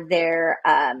lot of their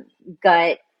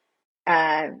gut,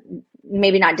 uh,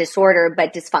 maybe not disorder,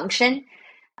 but dysfunction.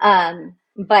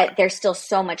 But there's still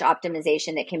so much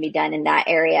optimization that can be done in that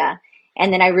area.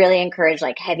 And then I really encourage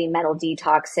like heavy metal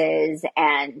detoxes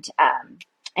and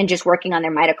just working on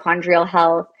their mitochondrial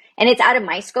health. And it's out of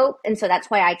my scope. And so that's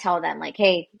why I tell them like,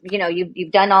 hey,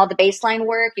 you've done all the baseline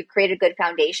work, you've created a good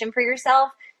foundation for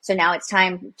yourself. So now it's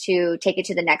time to take it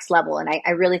to the next level. And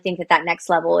I really think that next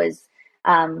level is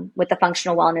with a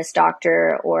functional wellness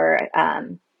doctor or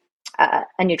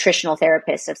a nutritional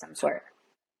therapist of some sort.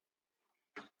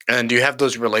 And do you have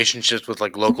those relationships with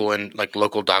like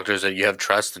local doctors that you have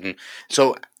trust? And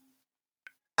so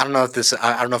I don't know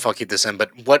if I'll keep this in,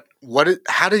 but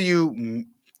how do you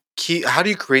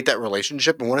create that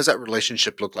relationship, and what does that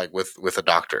relationship look like with a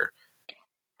doctor?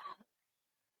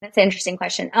 That's an interesting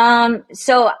question.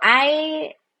 So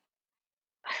I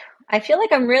feel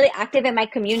like I'm really active in my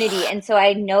community. And so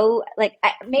I know, like,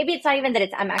 maybe it's not even that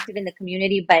I'm active in the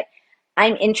community, but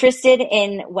I'm interested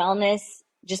in wellness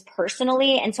just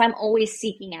personally. And so I'm always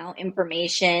seeking out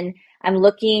information. I'm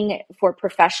looking for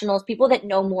professionals, people that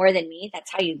know more than me.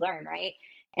 That's how you learn, right?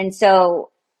 And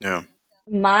so Yeah.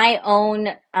 my own,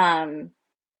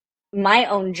 my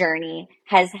own journey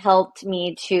has helped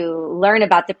me to learn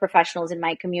about the professionals in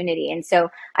my community. And so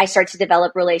I start to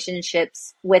develop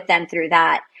relationships with them through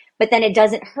that. But then it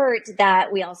doesn't hurt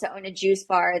that we also own a juice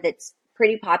bar that's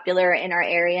pretty popular in our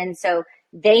area. And so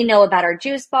they know about our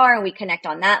juice bar and we connect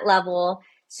on that level.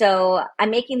 So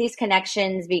I'm making these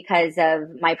connections because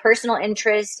of my personal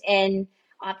interest in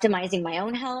optimizing my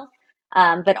own health,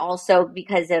 but also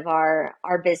because of our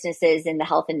businesses in the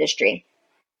health industry.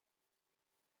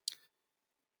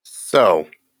 So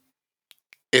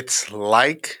it's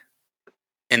like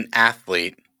an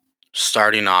athlete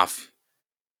starting off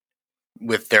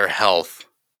with their health,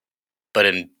 but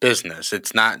in business.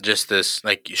 It's not just this,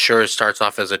 like, sure, it starts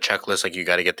off as a checklist, like you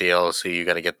got to get the LLC, you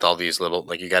got to get all these little,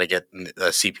 like you got to get a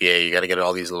CPA, you got to get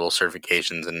all these little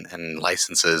certifications and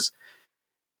licenses.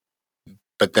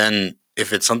 But then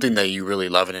if it's something that you really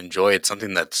love and enjoy, it's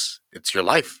something it's your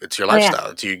life, it's your Oh, yeah.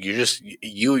 lifestyle. It's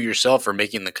you yourself are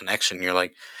making the connection. You're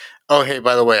like, oh, hey,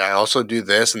 by the way, I also do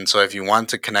this. And so if you want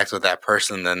to connect with that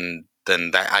person, then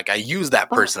that, like, I use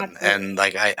that Oh, person absolutely. and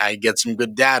like I get some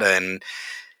good data, and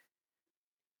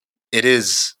it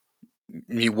is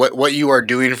what you are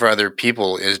doing for other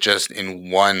people is just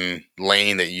in one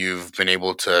lane that you've been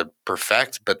able to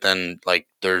perfect. But then like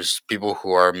there's people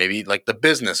who are maybe like the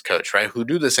business coach, right? Who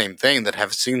do the same thing, that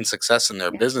have seen success in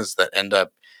their Yeah. business, that end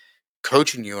up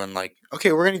coaching you and like,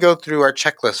 okay, we're going to go through our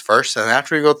checklist first. And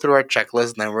after we go through our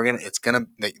checklist, then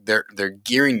they're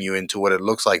gearing you into what it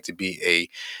looks like to be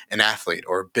an athlete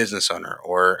or a business owner,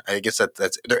 or I guess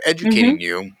they're educating Mm-hmm.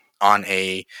 you on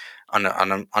a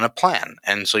plan.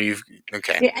 And so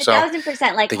okay. Yeah, So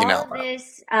 1,000%. Like thinking out loud.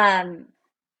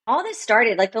 all this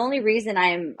started, like the only reason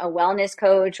I'm a wellness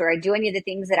coach or I do any of the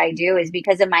things that I do is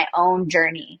because of my own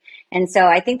journey. And so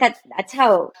I think that's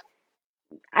how,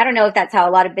 I don't know if that's how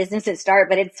a lot of businesses start,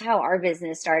 but it's how our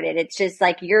business started. It's just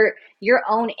like your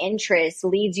own interest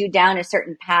leads you down a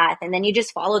certain path, and then you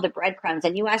just follow the breadcrumbs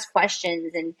and you ask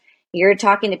questions, and you're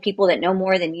talking to people that know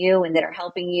more than you and that are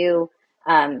helping you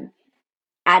um,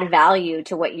 add value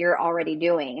to what you're already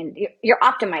doing, and you're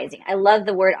optimizing. I love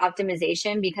the word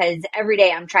optimization because every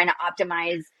day I'm trying to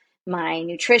optimize my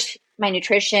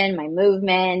nutrition, my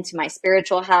movement, my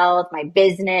spiritual health, my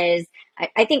business.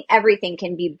 I think everything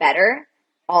can be better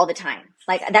all the time.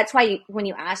 Like that's why when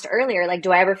you asked earlier, like,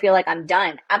 do I ever feel like I'm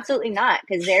done? Absolutely not,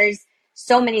 because there's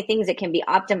so many things that can be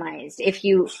optimized. If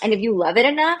you love it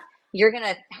enough, you're going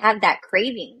to have that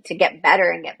craving to get better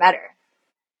and get better.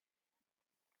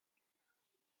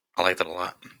 I like that a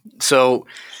lot. So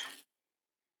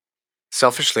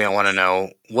selfishly, I want to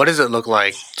know, what does it look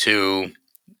like to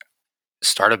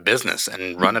start a business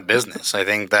and run a business? I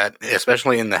think that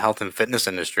especially in the health and fitness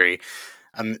industry,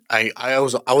 I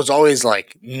was always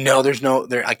like, no, there's no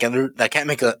there I can't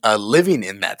make a living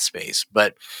in that space.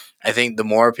 But I think the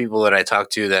more people that I talk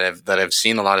to that have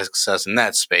seen a lot of success in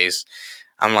that space,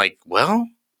 I'm like, well,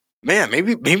 man,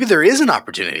 maybe there is an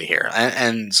opportunity here.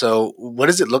 And so, what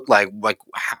does it look like? Like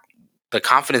the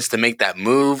confidence to make that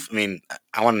move? I mean,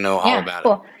 I want to know all Yeah, about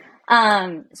it. cool.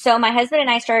 So my husband and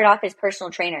I started off as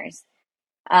personal trainers.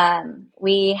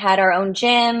 We had our own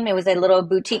gym. It was a little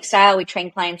boutique style. We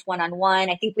trained clients one-on-one.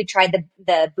 I think we tried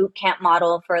the boot camp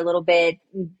model for a little bit.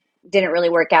 Didn't really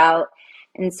work out.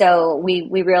 And so we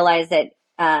realized that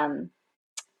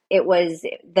it was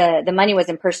the money was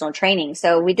in personal training.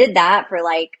 So we did that for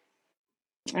like,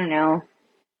 I don't know,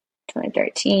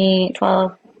 2013,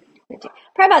 12, 15,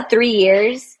 probably about 3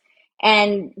 years.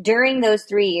 And during those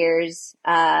 3 years,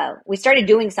 we started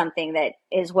doing something that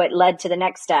is what led to the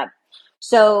next step.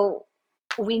 So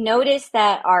we noticed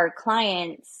that our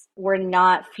clients were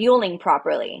not fueling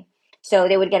properly. So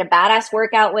they would get a badass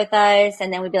workout with us,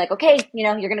 and then we'd be like, okay,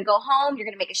 you're going to go home, you're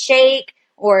going to make a shake,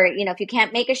 or, if you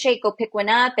can't make a shake, go pick one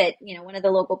up at, one of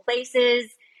the local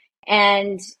places.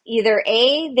 And either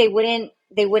A, they wouldn't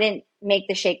make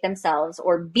the shake themselves,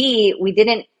 or B, we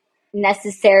didn't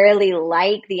necessarily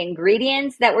like the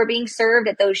ingredients that were being served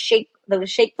at those shake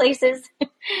places.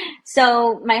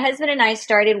 So my husband and I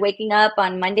started waking up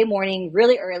on Monday morning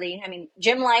really early. I mean,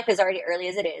 gym life is already early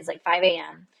as it is, like 5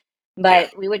 a.m.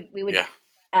 But we would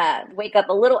wake up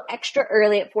a little extra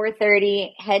early at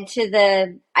 4:30, head to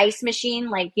the ice machine,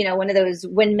 like, one of those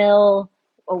windmill,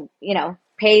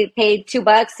 pay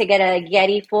 $2 to get a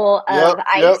Yeti full of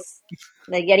ice,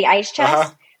 the Yeti ice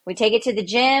chest. We take it to the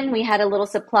gym. We had a little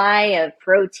supply of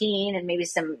protein and maybe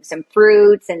some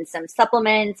fruits and some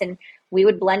supplements, and we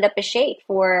would blend up a shake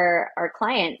for our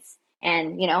clients.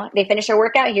 And, they finish their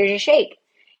workout, here's your shake.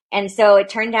 And so it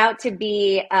turned out to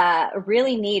be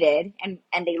really needed, and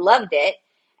they loved it.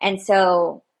 And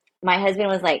so my husband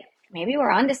was like, maybe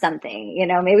we're onto something,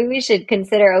 maybe we should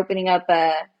consider opening up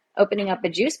a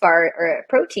juice bar or a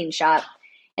protein shop.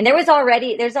 And there's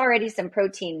already some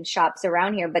protein shops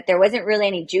around here, but there wasn't really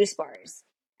any juice bars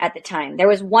at the time. There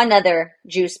was one other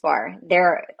juice bar.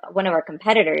 They're one of our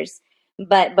competitors.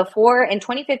 But before, in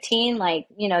 2015, like,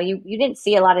 you didn't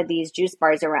see a lot of these juice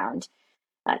bars around.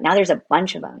 Now there's a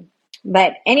bunch of them.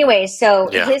 But anyway, so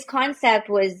his concept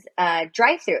was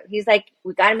drive-through. He's like,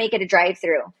 we got to make it a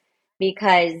drive-through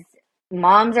because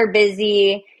moms are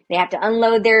busy. They have to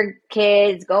unload their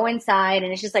kids, go inside,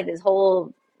 and it's just like this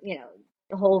whole,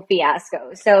 the whole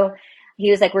fiasco. So he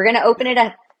was like, we're going to open it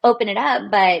up,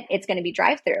 but it's going to be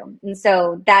drive-through. And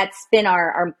so that's been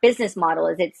our business model.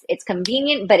 Is it's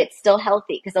convenient, but it's still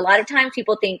healthy, because a lot of times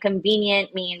people think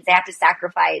convenient means they have to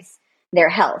sacrifice their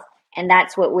health. And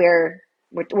that's what we're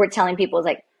telling people, is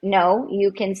like, no,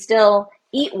 you can still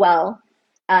eat well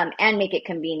and make it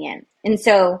convenient. And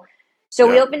so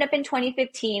we opened up in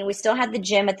 2015. We still had the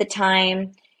gym at the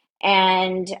time.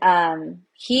 And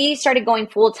he started going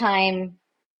full-time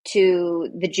to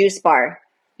the juice bar.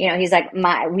 He's like,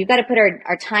 we've got to put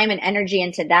our time and energy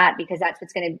into that, because that's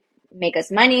what's going to make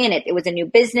us money. And it was a new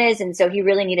business. And so he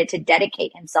really needed to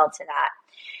dedicate himself to that.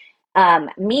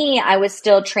 I was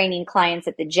still training clients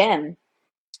at the gym,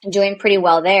 doing pretty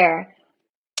well there,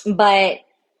 but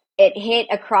it hit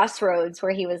a crossroads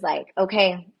where he was like,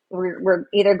 okay, we're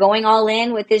either going all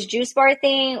in with this juice bar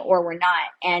thing or we're not.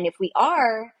 And if we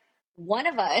are, one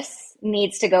of us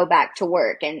needs to go back to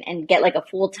work and get like a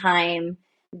full-time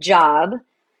job.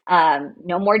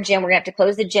 No more gym. We're gonna have to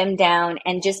close the gym down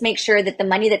and just make sure that the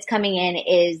money that's coming in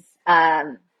is,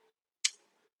 how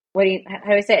do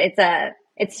I say it?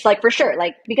 It's like for sure,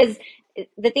 like, because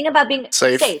the thing about being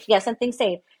safe, something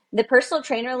safe. The personal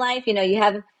trainer life, you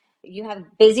have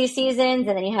busy seasons,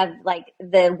 and then you have like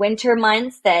the winter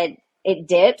months that it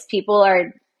dips. People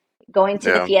are going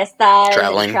to the fiestas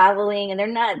and traveling, and they're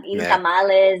not eating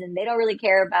tamales, and they don't really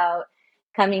care about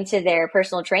coming to their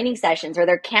personal training sessions, or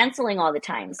they're canceling all the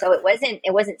time. So it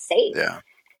wasn't safe. Yeah.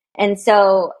 And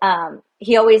so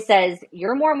he always says,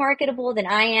 you're more marketable than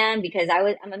I am, because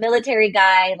I'm a military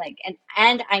guy, like,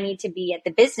 and I need to be at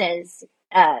the business.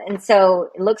 And so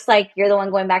it looks like you're the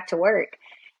one going back to work.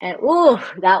 And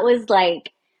that was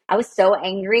like, I was so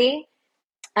angry.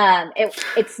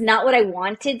 It's not what I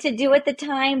wanted to do at the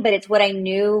time, but it's what I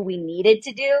knew we needed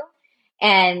to do.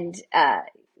 And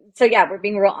so we're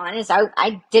being real honest.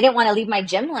 I didn't want to leave my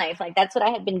gym life. Like, that's what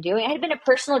I had been doing. I had been a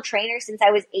personal trainer since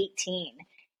I was 18.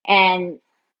 And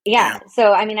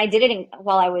so, I mean, I did it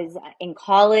while I was in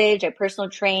college. I personal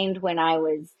trained when I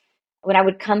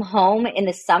would come home in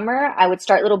the summer. I would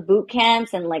start little boot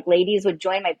camps, and like ladies would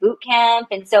join my boot camp.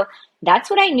 And so that's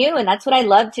what I knew, and that's what I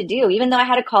loved to do. Even though I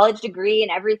had a college degree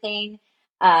and everything,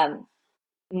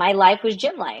 my life was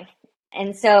gym life.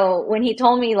 And so when he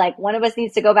told me like one of us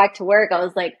needs to go back to work, I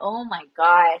was like, oh my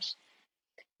gosh.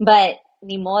 But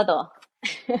ni modo.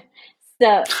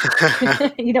 So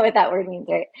you know what that word means,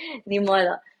 right? Ni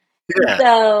modo. Yeah.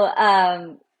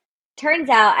 So turns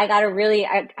out I got a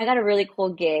really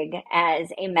cool gig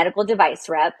as a medical device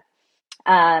rep.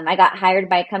 I got hired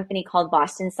by a company called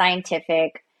Boston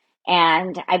Scientific,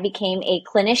 and I became a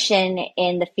clinician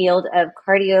in the field of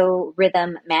cardio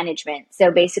rhythm management.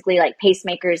 So basically, like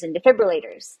pacemakers and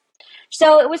defibrillators.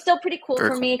 So it was still pretty cool Very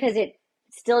for cool. me because it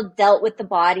still dealt with the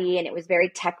body and it was very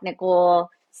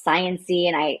technical, sciency,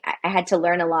 and I had to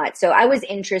learn a lot. So I was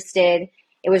interested.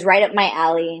 It was right up my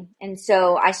alley. And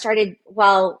so I started,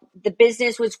 while the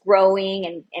business was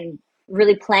growing and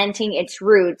really planting its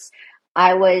roots,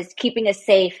 I was keeping us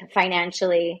safe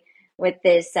financially with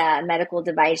this medical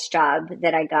device job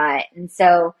that I got. And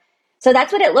so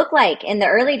that's what it looked like in the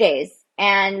early days.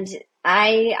 And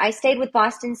I stayed with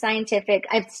Boston Scientific.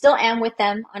 I still am with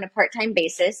them on a part-time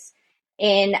basis.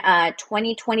 In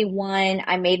 2021,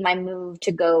 I made my move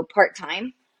to go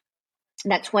part-time.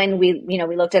 That's when we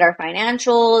looked at our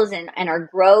financials and our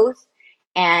growth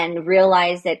and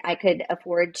realized that I could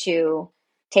afford to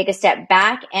take a step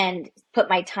back and put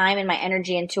my time and my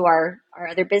energy into our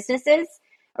other businesses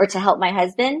or to help my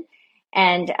husband.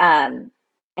 And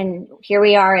here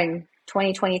we are in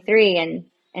 2023,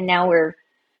 and now we're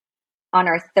on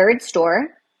our third store.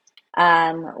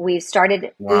 We've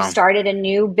Wow. started a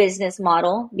new business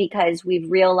model because we've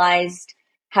realized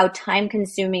how time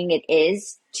consuming it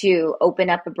is to open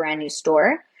up a brand new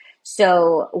store.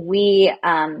 So we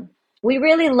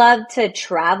really love to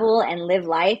travel and live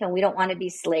life, and we don't want to be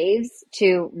slaves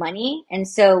to money. And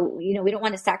so, we don't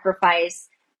want to sacrifice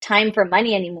time for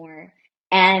money anymore.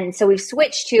 And so we've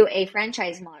switched to a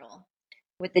franchise model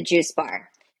with the juice bar.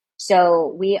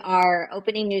 So we are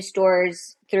opening new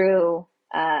stores through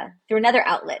another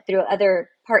outlet, through other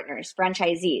partners,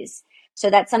 franchisees. So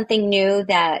that's something new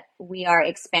that we are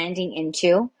expanding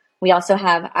into. We also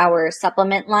have our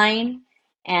supplement line,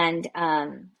 and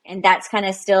that's kind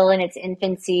of still in its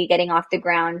infancy, getting off the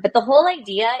ground. But the whole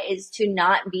idea is to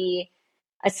not be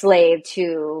a slave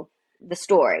to the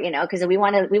store, because we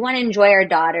want to enjoy our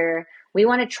daughter. We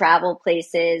want to travel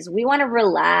places. We want to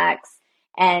relax.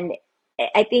 And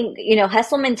I think,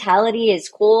 hustle mentality is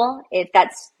cool if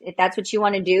that's what you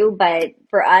want to do, but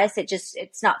for us,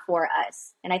 it's not for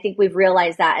us. And I think we've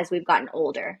realized that as we've gotten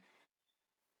older.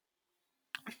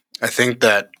 I think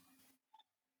that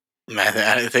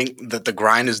I think that the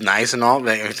grind is nice and all,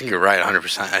 but I think you're right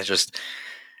 100%.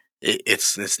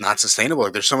 It's not sustainable.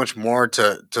 Like, there's so much more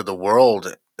to the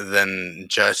world than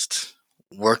just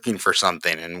working for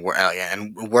something and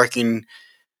working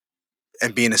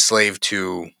and being a slave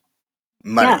to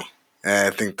Yeah. money.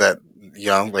 And I think that,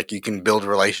 like, you can build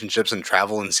relationships and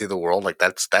travel and see the world. Like,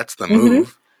 that's the Mm-hmm.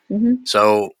 move. Mm-hmm.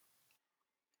 So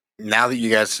now that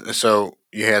you guys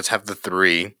have the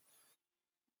three,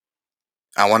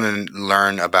 I want to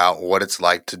learn about what it's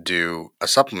like to do a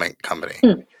supplement company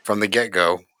from the get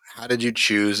go. How did you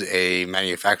choose a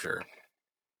manufacturer?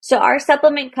 So our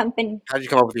supplement company, How did you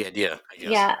come up with the idea, I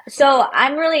guess? yeah. So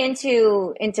I'm really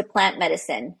into plant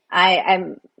medicine.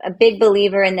 I'm a big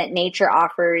believer in that nature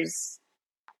offers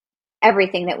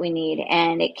everything that we need,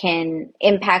 and it can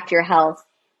impact your health.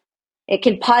 It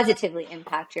can positively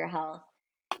impact your health.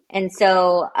 And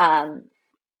so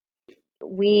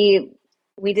we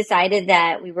we decided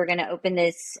that we were going to open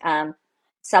this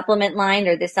supplement line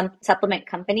or this supplement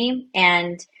company,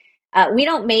 and we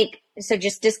don't make, so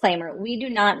just disclaimer, we do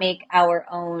not make our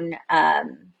own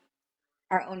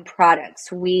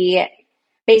products. We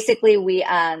basically we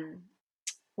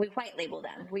white label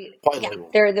them. We White Yeah, label.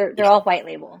 they're Yeah. all white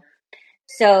label.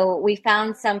 So we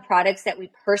found some products that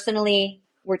we personally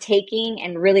were taking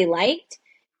and really liked,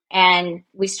 and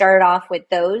we started off with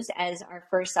those as our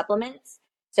first supplements.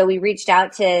 So we reached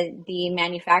out to the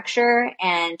manufacturer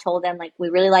and told them, like, we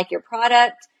really like your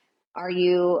product. Are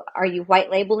you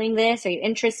white labeling this? Are you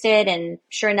interested? And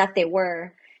sure enough, they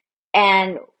were.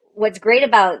 And what's great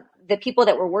about the people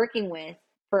that we're working with,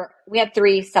 we have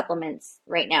three supplements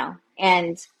right now,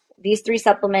 and these three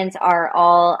supplements are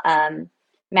all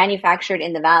manufactured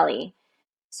in the Valley.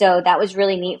 So that was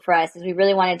really neat for us, is we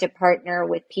really wanted to partner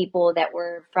with people that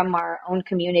were from our own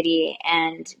community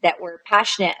and that were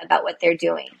passionate about what they're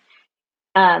doing.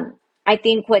 I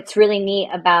think what's really neat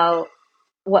about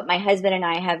what my husband and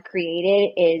I have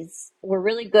created is we're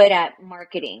really good at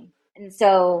marketing. And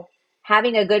so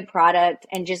having a good product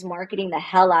and just marketing the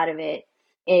hell out of it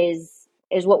is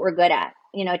what we're good at.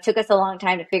 It took us a long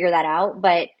time to figure that out,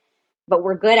 but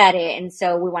we're good at it, and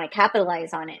so we want to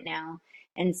capitalize on it now.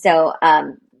 And so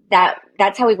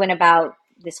that's how we went about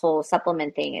this whole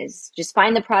supplement thing, is just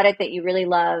find the product that you really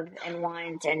love and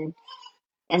want, and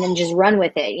then just run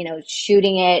with it,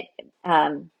 shooting it,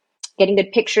 getting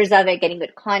good pictures of it, getting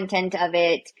good content of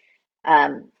it,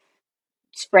 um,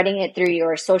 spreading it through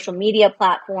your social media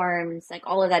platforms, like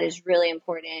all of that is really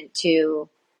important to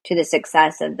the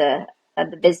success of the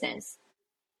business.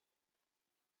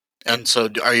 And so,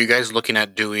 are you guys looking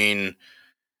at doing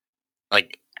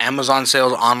like Amazon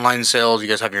sales, online sales? You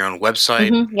guys have your own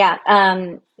website? Yeah.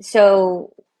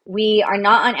 So we are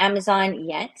not on Amazon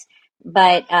yet,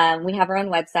 but we have our own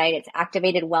website. It's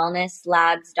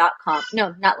activatedwellnesslabs.com.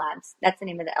 No, not labs. That's the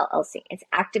name of the LLC. It's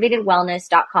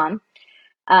activatedwellness.com.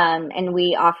 And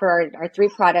we offer our three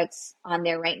products on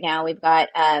there right now. We've got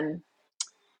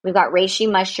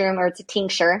reishi mushroom, or it's a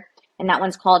tincture, and that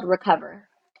one's called Recover.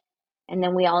 And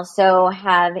then we also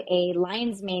have a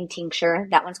lion's mane tincture.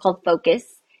 That one's called Focus.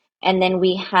 And then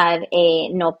we have a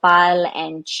nopal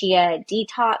and chia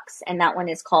detox, and that one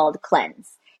is called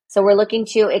Cleanse. So we're looking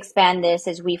to expand this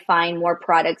as we find more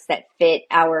products that fit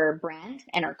our brand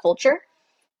and our culture.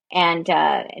 And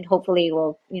hopefully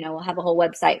we'll have a whole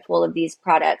website full of these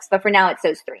products. But for now, it's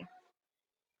those three.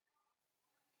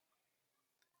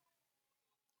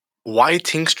 Why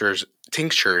tinctures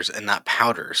and not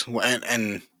powders?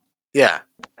 And yeah.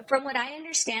 From what I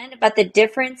understand about the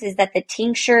difference is that the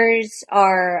tinctures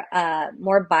are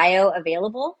more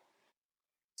bioavailable.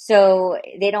 So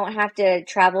they don't have to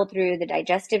travel through the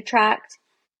digestive tract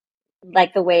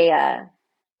like the way a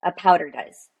powder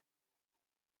does.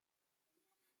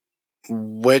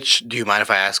 Which, do you mind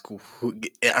if I ask? I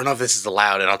don't know if this is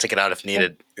allowed, and I'll take it out if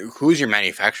needed. Who's your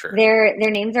manufacturer? Their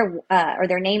names are or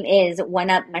their name is One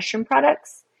Up Mushroom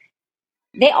Products.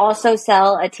 They also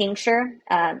sell a tincture.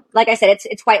 Like I said,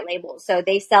 it's white label, so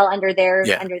they sell under their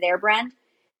brand.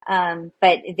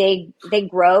 But they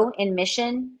grow in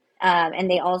Mission, and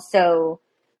they also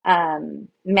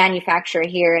manufacture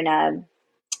here in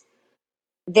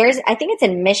I think it's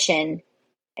in Mission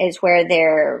is where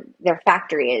their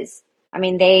factory is. I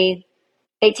mean, they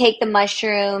take the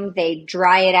mushroom, they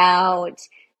dry it out,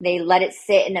 they let it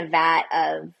sit in a vat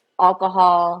of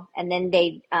alcohol, and then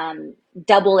they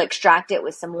double extract it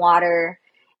with some water,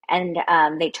 and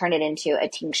they turn it into a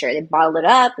tincture. They bottle it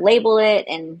up, label it,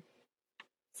 and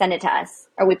send it to us,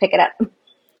 or we pick it up.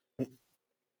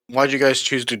 Why'd you guys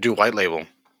choose to do white label?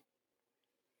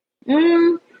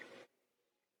 Mm,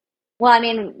 well, I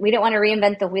mean, we don't want to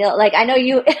reinvent the wheel. Like I know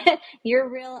you're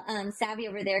real savvy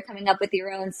over there, coming up with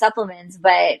your own supplements,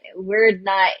 but we're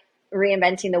not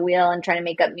reinventing the wheel and trying to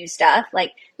make up new stuff.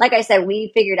 Like I said,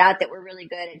 we figured out that we're really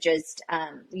good at just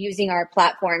using our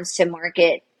platforms to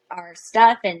market our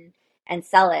stuff and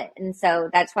sell it, and so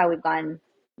that's why we've gone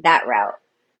that route.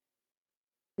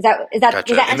 Does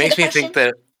Gotcha. that It answer the makes me think question?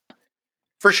 that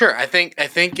for sure. I think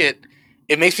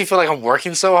it makes me feel like I'm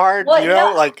working so hard. Well,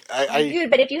 no, Like I dude,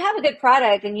 but if you have a good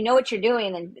product and you know what you're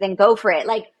doing, then go for it.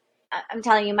 Like I'm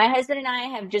telling you, my husband and I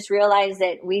have just realized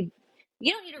that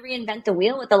you don't need to reinvent the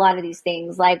wheel with a lot of these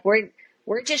things. Like we're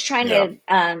just trying yeah to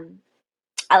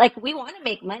like we want to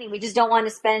make money. We just don't want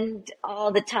to spend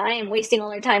all the time wasting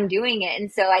all our time doing it.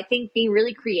 And so I think being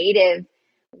really creative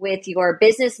with your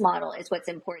business model is what's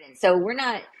important. So we're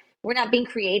not being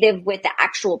creative with the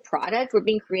actual product. We're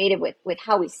being creative with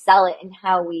how we sell it and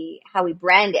how we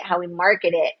brand it, how we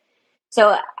market it.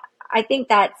 So I think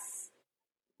that's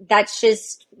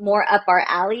just more up our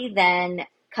alley than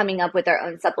coming up with our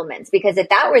own supplements. Because if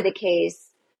that were the case,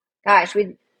 gosh,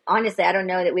 we honestly, I don't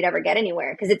know that we'd ever get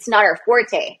anywhere because it's not our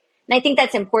forte. And I think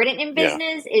that's important in yeah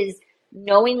business is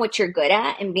knowing what you're good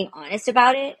at and being honest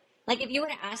about it. Like if you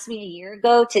would have asked me a year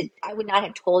ago I would not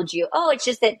have told you, oh, it's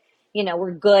just that,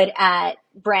 we're good at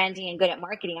branding and good at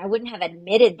marketing. I wouldn't have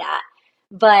admitted that.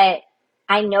 But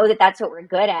I know that that's what we're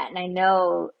good at. And I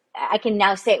know I can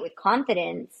now say it with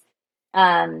confidence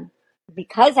um,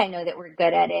 because I know that we're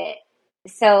good at it.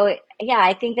 So yeah,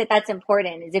 I think that that's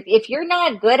important. Is if you're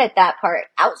not good at that part,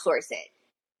 outsource it.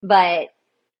 But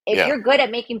if yeah you're good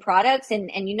at making products and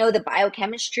you know the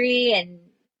biochemistry and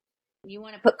you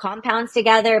want to put compounds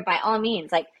together, by all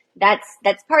means, like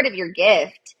that's part of your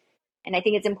gift. And I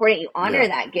think it's important you honor yeah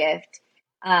that gift.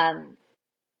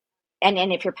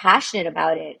 And if you're passionate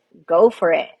about it, go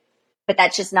for it. But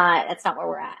that's not where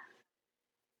we're at.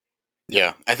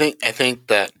 yeah. I think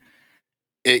that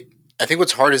it. I think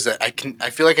what's hard is that I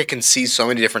feel like I can see so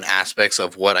many different aspects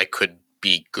of what I could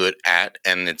be good at,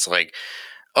 and it's like,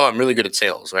 oh, I'm really good at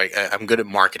sales, right? I'm good at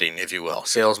marketing, if you will.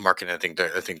 Sales, marketing. I think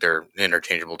they're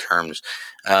interchangeable terms.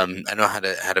 I know how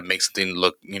to make something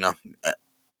look.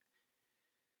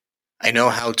 I know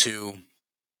how to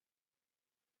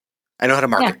I know how to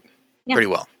Yeah. market Yeah. pretty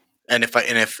well. And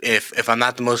if I'm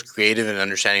not the most creative in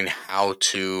understanding how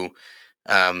to,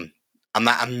 um,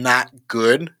 I'm not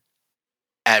good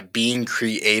at being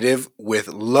creative with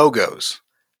logos.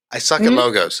 I suck at Hmm.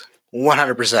 logos.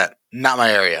 100%. Not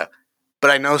my area.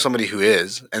 but I know somebody who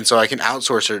is, and so I can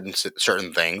outsource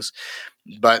certain things.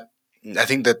 But I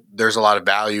think that there's a lot of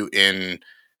value in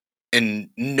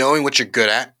knowing what you're good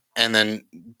at, and then,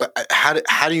 but how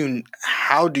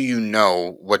do you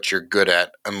know what you're good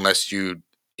at unless you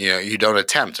don't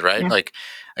attempt, right? Yeah. Like,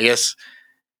 I guess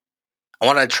I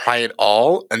want to try it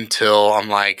all until I'm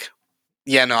like,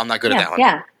 yeah, no, I'm not good at Yeah. that one.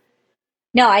 Yeah.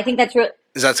 No, I think that's real.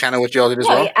 Is that kind of what you all did as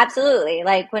No, well? absolutely.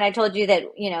 Like when I told you that,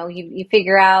 you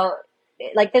figure out,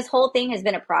 like this whole thing has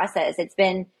been a process. It's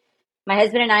been, my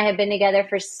husband and I have been together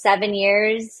for 7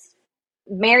 years,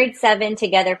 married 7,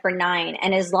 together for 9.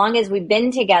 And as long as we've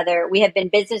been together, we have been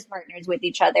business partners with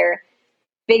each other,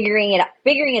 figuring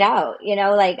it out,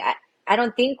 like I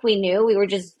don't think we knew. We were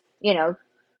just,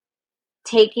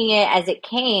 taking it as it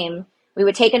came. We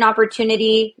would take an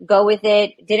opportunity, go with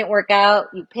it. Didn't work out,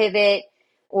 you pivot,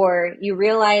 or you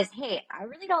realize, hey, I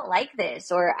really don't like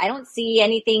this, or I don't see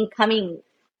anything coming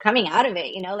out of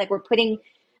it. Like we're putting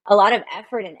a lot of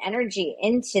effort and energy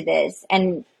into this,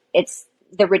 and it's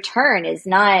the return is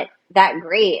not that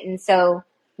great. And so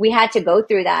we had to go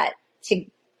through that to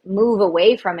move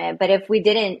away from it. But if we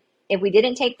didn't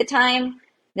take the time,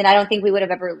 then I don't think we would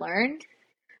have ever learned.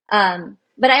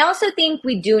 But I also think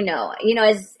we do know,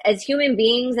 as human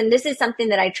beings, and this is something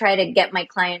that I try to get my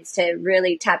clients to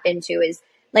really tap into, is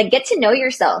like get to know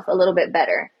yourself a little bit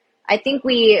better. I think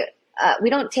we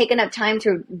don't take enough time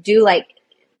to do like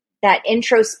that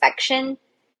introspection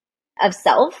of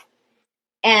self.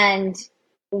 And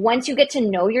once you get to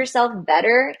know yourself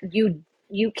better,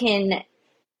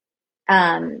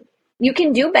 um, you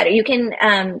can do better. You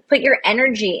can put your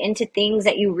energy into things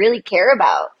that you really care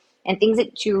about and things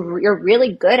that you're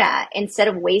really good at, instead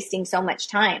of wasting so much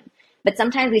time. But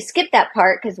sometimes we skip that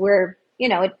part because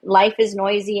life is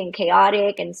noisy and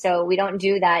chaotic, and so we don't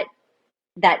do that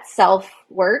self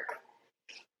work.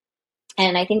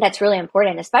 And I think that's really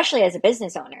important, especially as a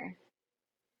business owner.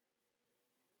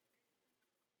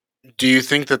 Do you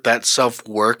think that self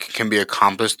work can be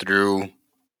accomplished through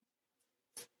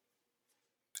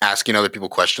asking other people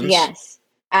questions? Yes.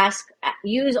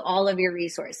 Use all of your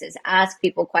resources. Ask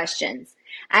people questions.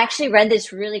 I actually read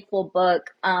this really cool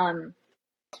book.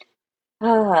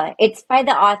 It's by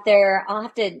the author. I'll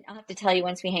have to tell you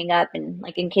once we hang up, and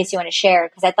like in case you want to share,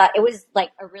 because I thought it was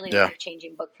like a really Yeah.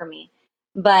 life-changing book for me.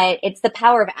 But it's The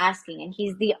Power of Asking, and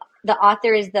the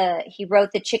author is he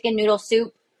wrote the Chicken Noodle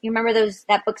Soup. You remember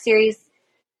that book series,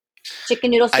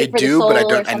 Chicken Noodle I Soup for the do, but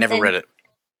Soul or I never read something?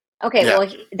 it. Okay, Yeah.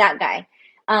 well, that guy.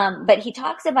 But he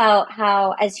talks about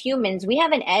how, as humans, we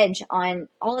have an edge on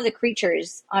all of the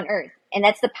creatures on Earth. And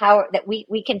that's the power that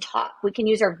we can talk, we can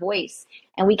use our voice,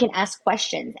 and we can ask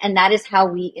questions. And that is how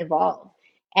we evolve.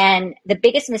 And the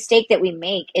biggest mistake that we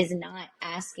make is not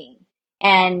asking.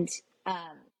 And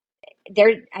um,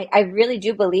 I really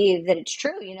do believe that it's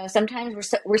true.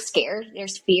 Sometimes we're scared.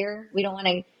 There's fear. We don't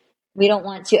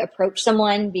want to approach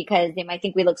someone because they might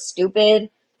think we look stupid,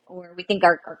 or we think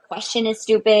our question is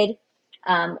stupid,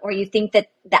 or you think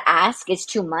that the ask is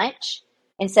too much,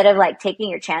 instead of like taking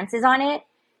your chances on it.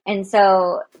 And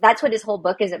so that's what his whole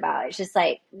book is about. It's just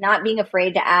like not being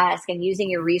afraid to ask and using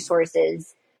your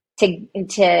resources to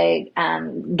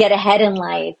get ahead in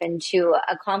life and to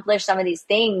accomplish some of these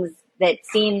things that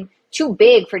seem too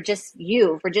big for just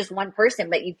you, for just one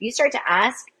person. But if you start to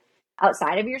ask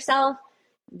outside of yourself,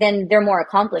 then they're more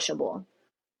accomplishable.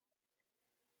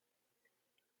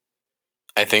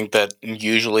 I think that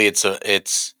usually it's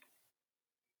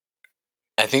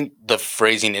I think the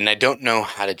phrasing, and I don't know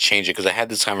how to change it because I had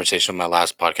this conversation on my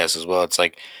last podcast as well. It's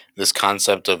like this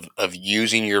concept of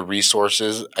using your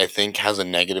resources, I think, has a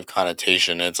negative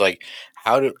connotation. It's like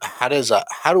how do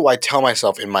I tell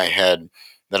myself in my head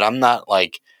that I'm not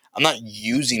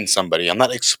using somebody, I'm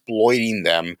not exploiting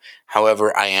them.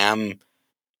 However, I am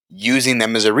using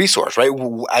them as a resource, right?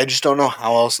 I just don't know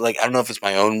how else. Like, I don't know if it's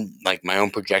my own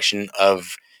projection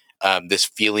of this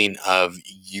feeling of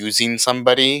using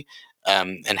somebody,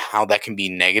 and how that can be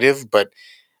negative. But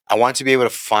I want to be able to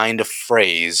find a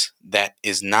phrase that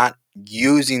is not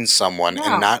using someone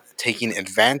and No. not taking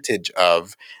advantage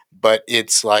of, but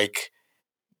it's like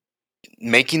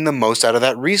making the most out of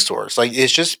that resource. Like,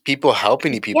 it's just people Yes.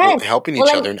 helping Well,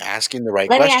 each other and asking the right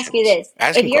let me ask you questions, this. If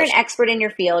asking you're an questions. expert in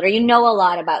your field, or you know a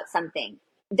lot about something,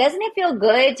 doesn't it feel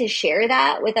good to share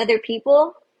that with other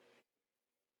people?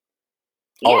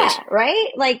 Always. Yeah,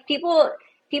 right? Like people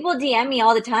DM me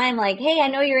all the time like, "Hey, I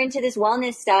know you're into this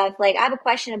wellness stuff. Like, I have a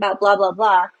question about blah blah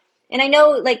blah." And I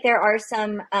know like there are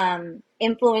some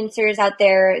influencers out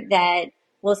there that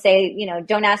will say,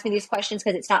 "Don't ask me these questions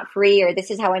because it's not free," or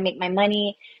 "This is how I make my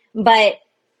money." But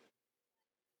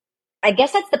I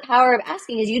guess that's the power of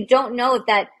asking, is you don't know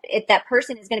if that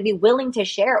person is going to be willing to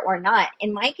share or not.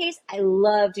 In my case, I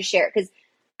love to share because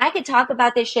I could talk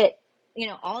about this shit,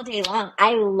 all day long.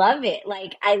 I love it.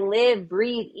 Like I live,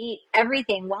 breathe, eat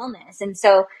everything wellness. And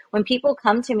so when people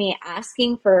come to me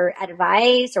asking for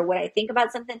advice or what I think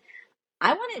about something,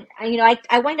 I want to,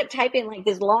 I wind up typing like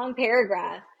this long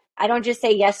paragraph. I don't just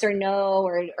say yes or no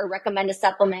or recommend a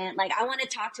supplement. Like I want to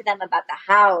talk to them about the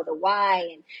how, the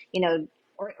why, and,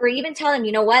 or even tell them,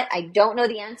 you know what, I don't know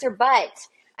the answer, but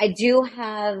I do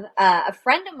have a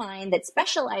friend of mine that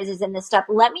specializes in this stuff.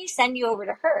 Let me send you over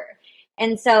to her.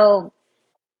 And so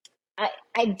I,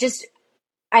 I just,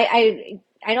 I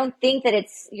don't think that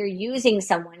it's you're using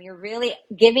someone. You're really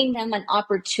giving them an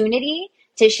opportunity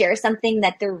to share something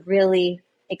that they're really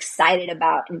excited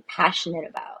about and passionate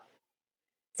about.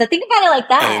 So think about it like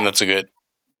I think that. that's a good.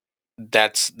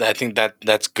 I think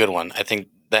that's a good one. I think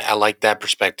that I like that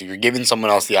perspective. You're giving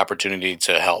someone else the opportunity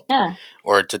to help Yeah.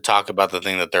 or to talk about the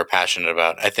thing that they're passionate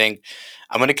about. I think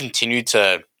I'm going to continue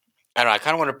to. I don't know. I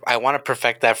kind of want to. I want to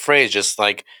perfect that phrase, just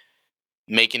like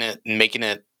making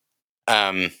it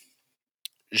um,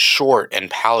 short and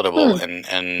palatable Hmm.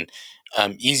 and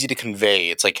easy to convey.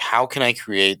 It's like, how can I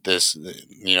create this,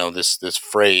 this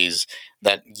phrase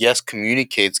that, yes,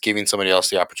 communicates giving somebody else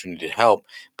the opportunity to help,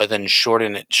 but then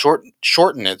shorten it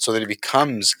so that it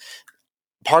becomes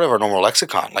part of our normal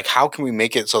lexicon. Like, how can we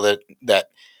make it so that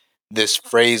this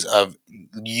phrase of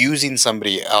using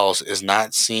somebody else is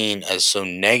not seen as so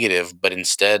negative, but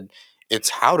instead it's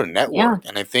how to Yeah. network.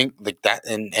 And I think like that,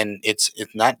 and it's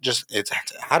not just it's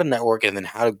how to network and then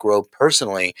how to grow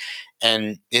personally.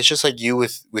 And it's just like you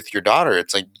with your daughter.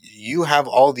 It's like you have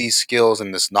all these skills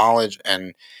and this knowledge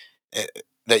and uh,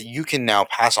 that you can now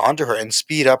pass on to her and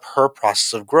speed up her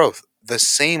process of growth. The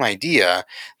same idea,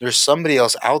 there's somebody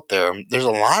else out there. There's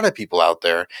a lot of people out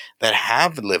there that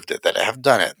have lived it, that have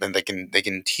done it, and they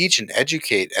can teach and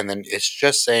educate. And then it's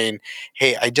just saying,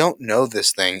 "Hey, I don't know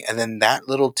this thing," and then that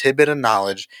little tidbit of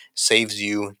knowledge saves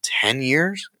you 10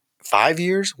 years, 5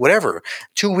 years, whatever,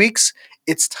 2 weeks.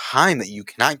 It's time that you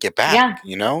cannot get back.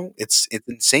 Yeah. It's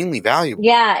insanely valuable.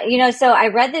 Yeah, so I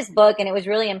read this book and it was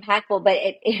really impactful, but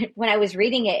when I was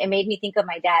reading it, it made me think of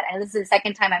my dad. And this is the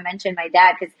second time I mentioned my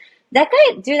dad because that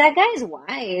guy is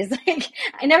wise. Like,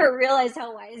 I never realized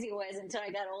how wise he was until I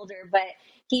got older. But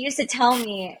he used to tell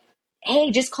me,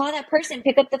 "Hey, just call that person,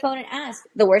 pick up the phone and ask.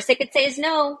 The worst they could say is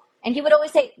no." And he would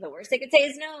always say, "The worst they could say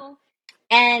is no."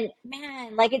 And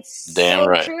man, like it's Damn so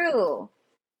right. true.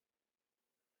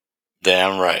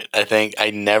 Damn right. I think I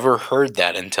never heard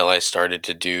that until I started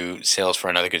to do sales for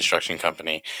another construction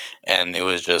company. And it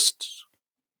was just,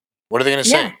 what are they going to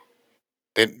Yeah.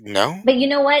 say? No? But you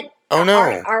know what? Oh no.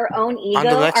 On to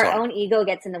the next Our one. own ego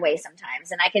gets in the way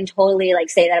sometimes. And I can totally like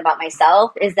say that about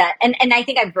myself is that, and I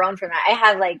think I've grown from that. I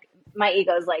have like, my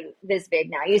ego is like this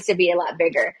big now. It used to be a lot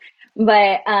bigger.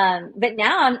 But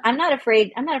now I'm not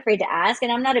afraid. I'm not afraid to ask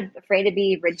and I'm not afraid to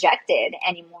be rejected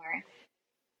anymore.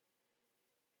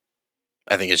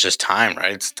 I think it's just time,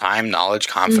 right? It's time, knowledge,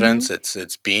 Mm-hmm. confidence.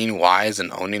 It's being wise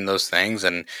and owning those things.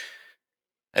 And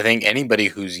I think anybody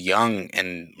who's young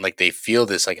and like they feel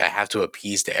this like I have to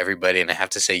appease to everybody and I have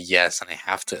to say yes and I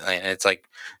have to and it's like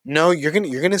no, you're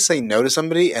gonna say no to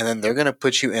somebody and then they're gonna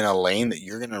put you in a lane that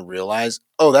you're gonna realize,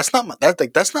 oh, that's not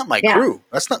my Yeah. crew,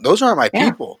 that's not those aren't my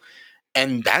Yeah. people.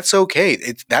 And that's okay.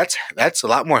 That's a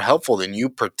lot more helpful than you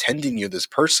pretending you're this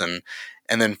person,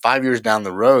 and then 5 years down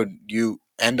the road, you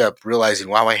end up realizing,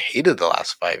 wow, I hated the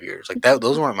last 5 years. Like that,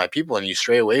 those weren't my people, and you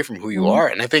stray away from who you Mm-hmm. are.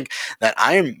 And I think that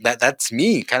that's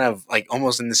me, kind of like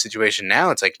almost in this situation now.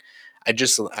 It's like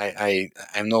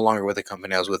I'm no longer with the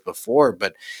company I was with before,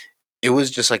 but it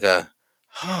was just like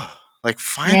like Yeah.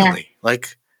 finally,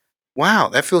 like wow,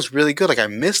 that feels really good. Like I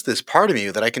miss this part of me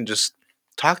that I can just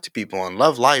talk to people and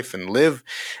love life and live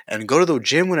and go to the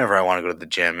gym whenever I want to go to the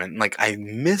gym. And like I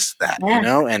miss that, Yeah.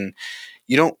 and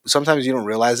sometimes you don't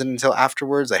realize it until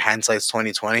afterwards. Like hindsight's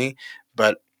 2020,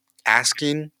 but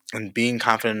asking and being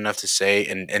confident enough to say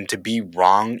and to be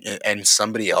wrong in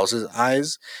somebody else's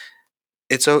eyes,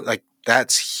 it's so like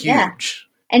that's Yeah. huge.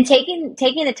 And taking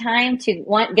the time to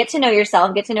get to know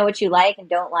yourself, get to know what you like and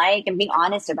don't like, and being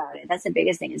honest about it. That's the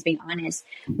biggest thing, is being honest.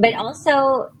 But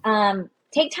also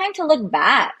take time to look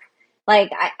back.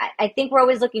 Like I think we're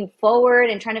always looking forward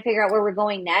and trying to figure out where we're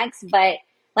going next. But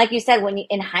like you said,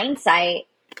 in hindsight,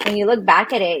 when you look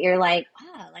back at it, you're like,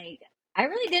 wow, like I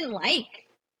really didn't like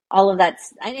all of that.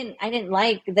 I didn't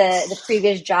like the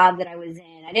previous job that I was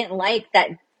in. I didn't like that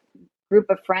group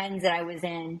of friends that I was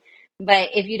in.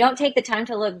 But if you don't take the time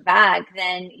to look back,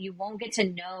 then you won't get to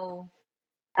know,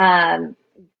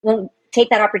 won't take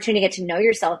that opportunity to get to know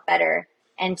yourself better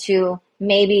and to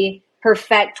maybe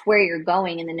perfect where you're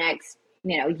going in the next,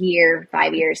 year,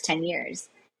 5 years, 10 years.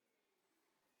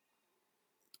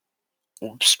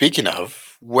 Speaking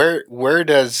of, where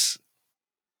does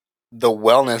the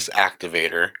wellness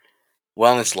activator,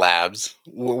 wellness labs,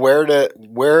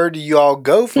 where do y'all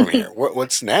go from here?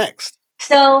 What's next?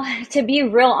 So, to be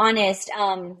real honest,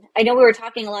 I know we were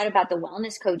talking a lot about the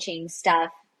wellness coaching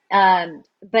stuff,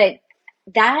 but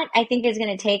that I think is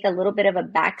going to take a little bit of a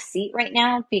back seat right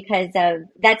now because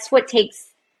that's what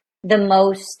takes the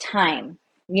most time,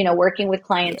 working with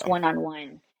clients Yeah. one on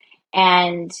one.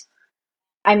 And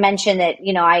I mentioned that,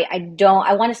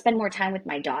 I want to spend more time with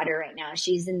my daughter right now.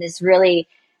 She's in this really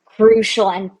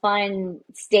crucial and fun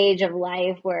stage of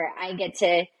life where I get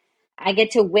to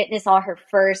witness all her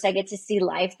first. I get to see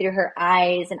life through her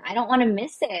eyes, and I don't want to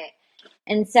miss it.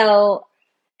 And so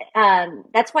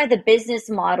that's why the business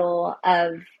model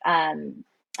of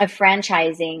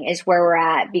franchising is where we're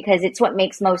at, because it's what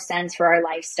makes most sense for our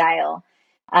lifestyle.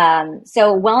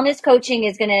 So wellness coaching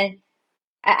is going to,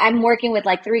 I'm working with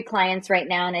like 3 clients right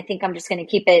now, and I think I'm just going to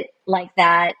keep it like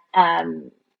that.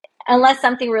 Unless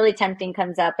something really tempting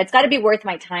comes up, it's got to be worth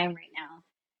my time right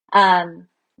now.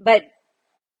 But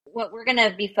what we're going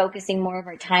to be focusing more of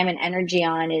our time and energy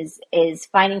on is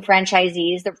finding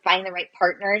franchisees, finding the right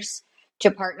partners to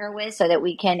partner with so that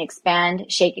we can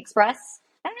expand Shake Express.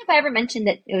 I don't know if I ever mentioned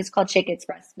that it was called Shake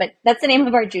Express, but that's the name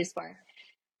of our juice bar.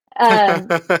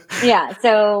 Yeah,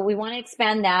 so we want to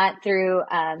expand that through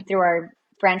our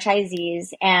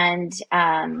franchisees and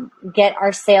get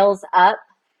our sales up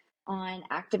on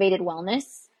activated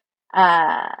wellness.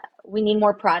 We need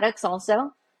more products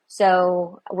also.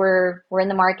 So we're in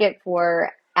the market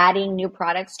for adding new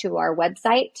products to our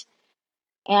website.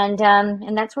 And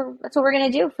that's what we're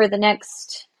gonna do for the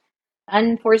next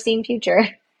unforeseen future.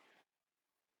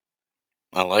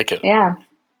 I like it. Yeah.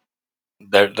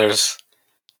 There's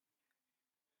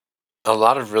a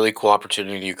lot of really cool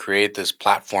opportunity. You create this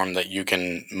platform that you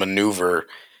can maneuver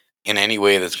in any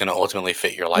way that's going to ultimately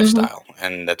fit your hmm lifestyle,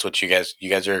 and that's what you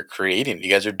guys are creating. You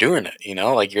guys are doing it.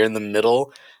 Like you're in the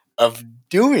middle of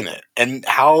doing it, and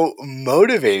how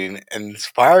motivating and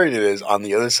inspiring it is on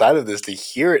the other side of this to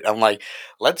hear it. I'm like,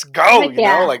 let's go. Heck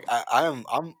yeah. Like I'm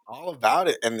all about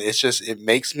it, and it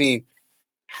makes me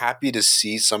happy to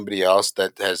see somebody else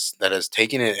that has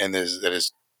taken it and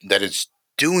that is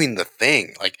doing the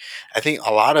thing. Like I think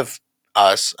a lot of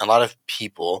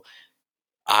people,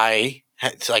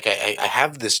 it's like I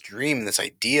have this dream, this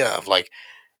idea of like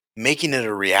making it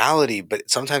a reality, but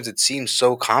sometimes it seems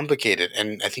so complicated.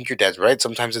 And I think your dad's right.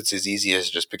 Sometimes it's as easy as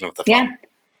just picking up the phone, Yeah.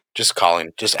 just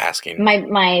calling, just asking.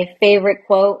 My favorite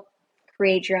quote,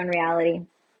 create your own reality.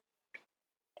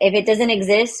 If it doesn't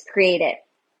exist, create it.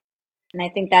 And I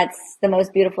think that's the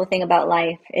most beautiful thing about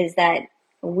life is that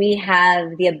we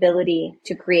have the ability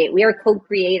to create. We are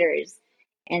co-creators.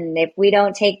 And if we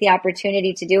don't take the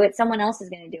opportunity to do it, someone else is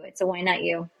going to do it. So why not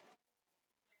you?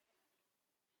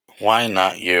 Why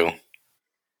not you?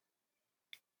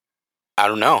 I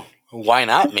don't know. Why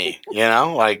not me?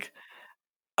 Like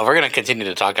we're gonna continue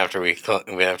to talk after we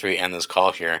end this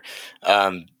call here.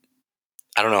 Um,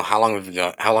 I don't know how long we've been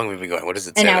going. How long we've been going? What does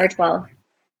it An say hour there? 12.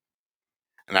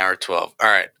 An hour 12. All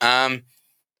right.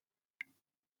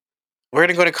 We're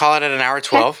gonna go to call it at an hour Okay.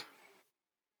 12,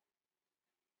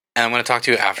 and I'm gonna talk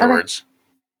to you Okay. afterwards.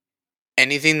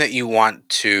 Anything that you want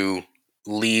to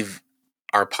leave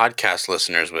our podcast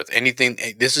listeners with? Anything?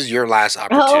 This is your last Oh my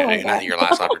opportunity, not God. your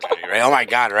last opportunity, right? Oh my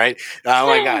God, right? Oh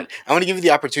my God. I want to give you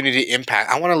the opportunity to impact.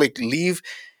 I want to like leave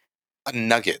a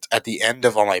nugget at the end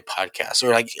of all my podcasts, or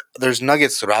like there's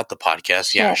nuggets throughout the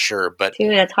podcast, yeah, Shit. sure, but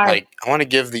Dude, that's hard. like I want to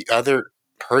give the other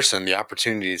person the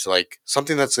opportunities, like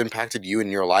something that's impacted you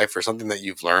in your life, or something that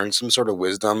you've learned, some sort of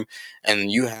wisdom,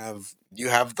 and you have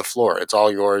the floor. It's all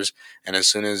yours. And as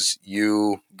soon as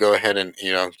you go ahead and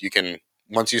you can,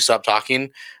 once you stop talking,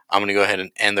 I'm gonna go ahead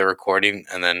and end the recording,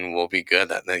 and then we'll be good.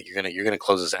 That you're gonna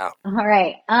close us out. All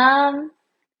right.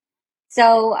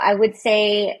 So I would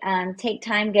say take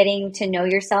time getting to know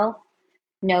yourself.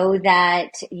 Know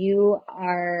that you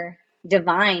are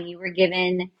divine. You were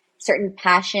given certain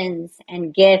passions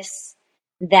and gifts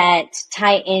that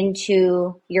tie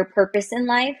into your purpose in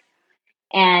life.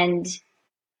 And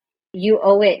you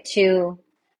owe it to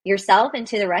yourself and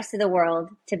to the rest of the world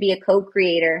to be a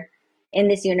co-creator in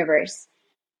this universe.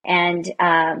 And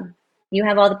you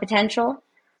have all the potential.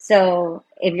 So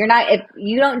if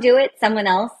you don't do it, someone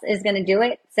else is going to do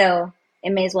it. So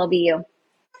it may as well be you.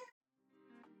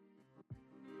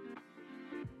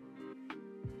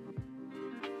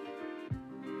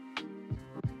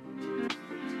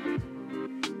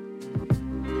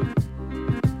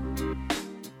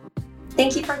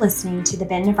 Thank you for listening to the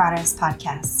Ben Navarro's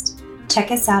podcast.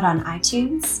 Check us out on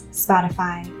iTunes,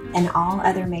 Spotify, and all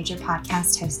other major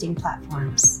podcast hosting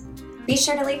platforms. Be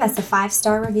sure to leave us a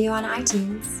 5-star review on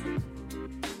iTunes.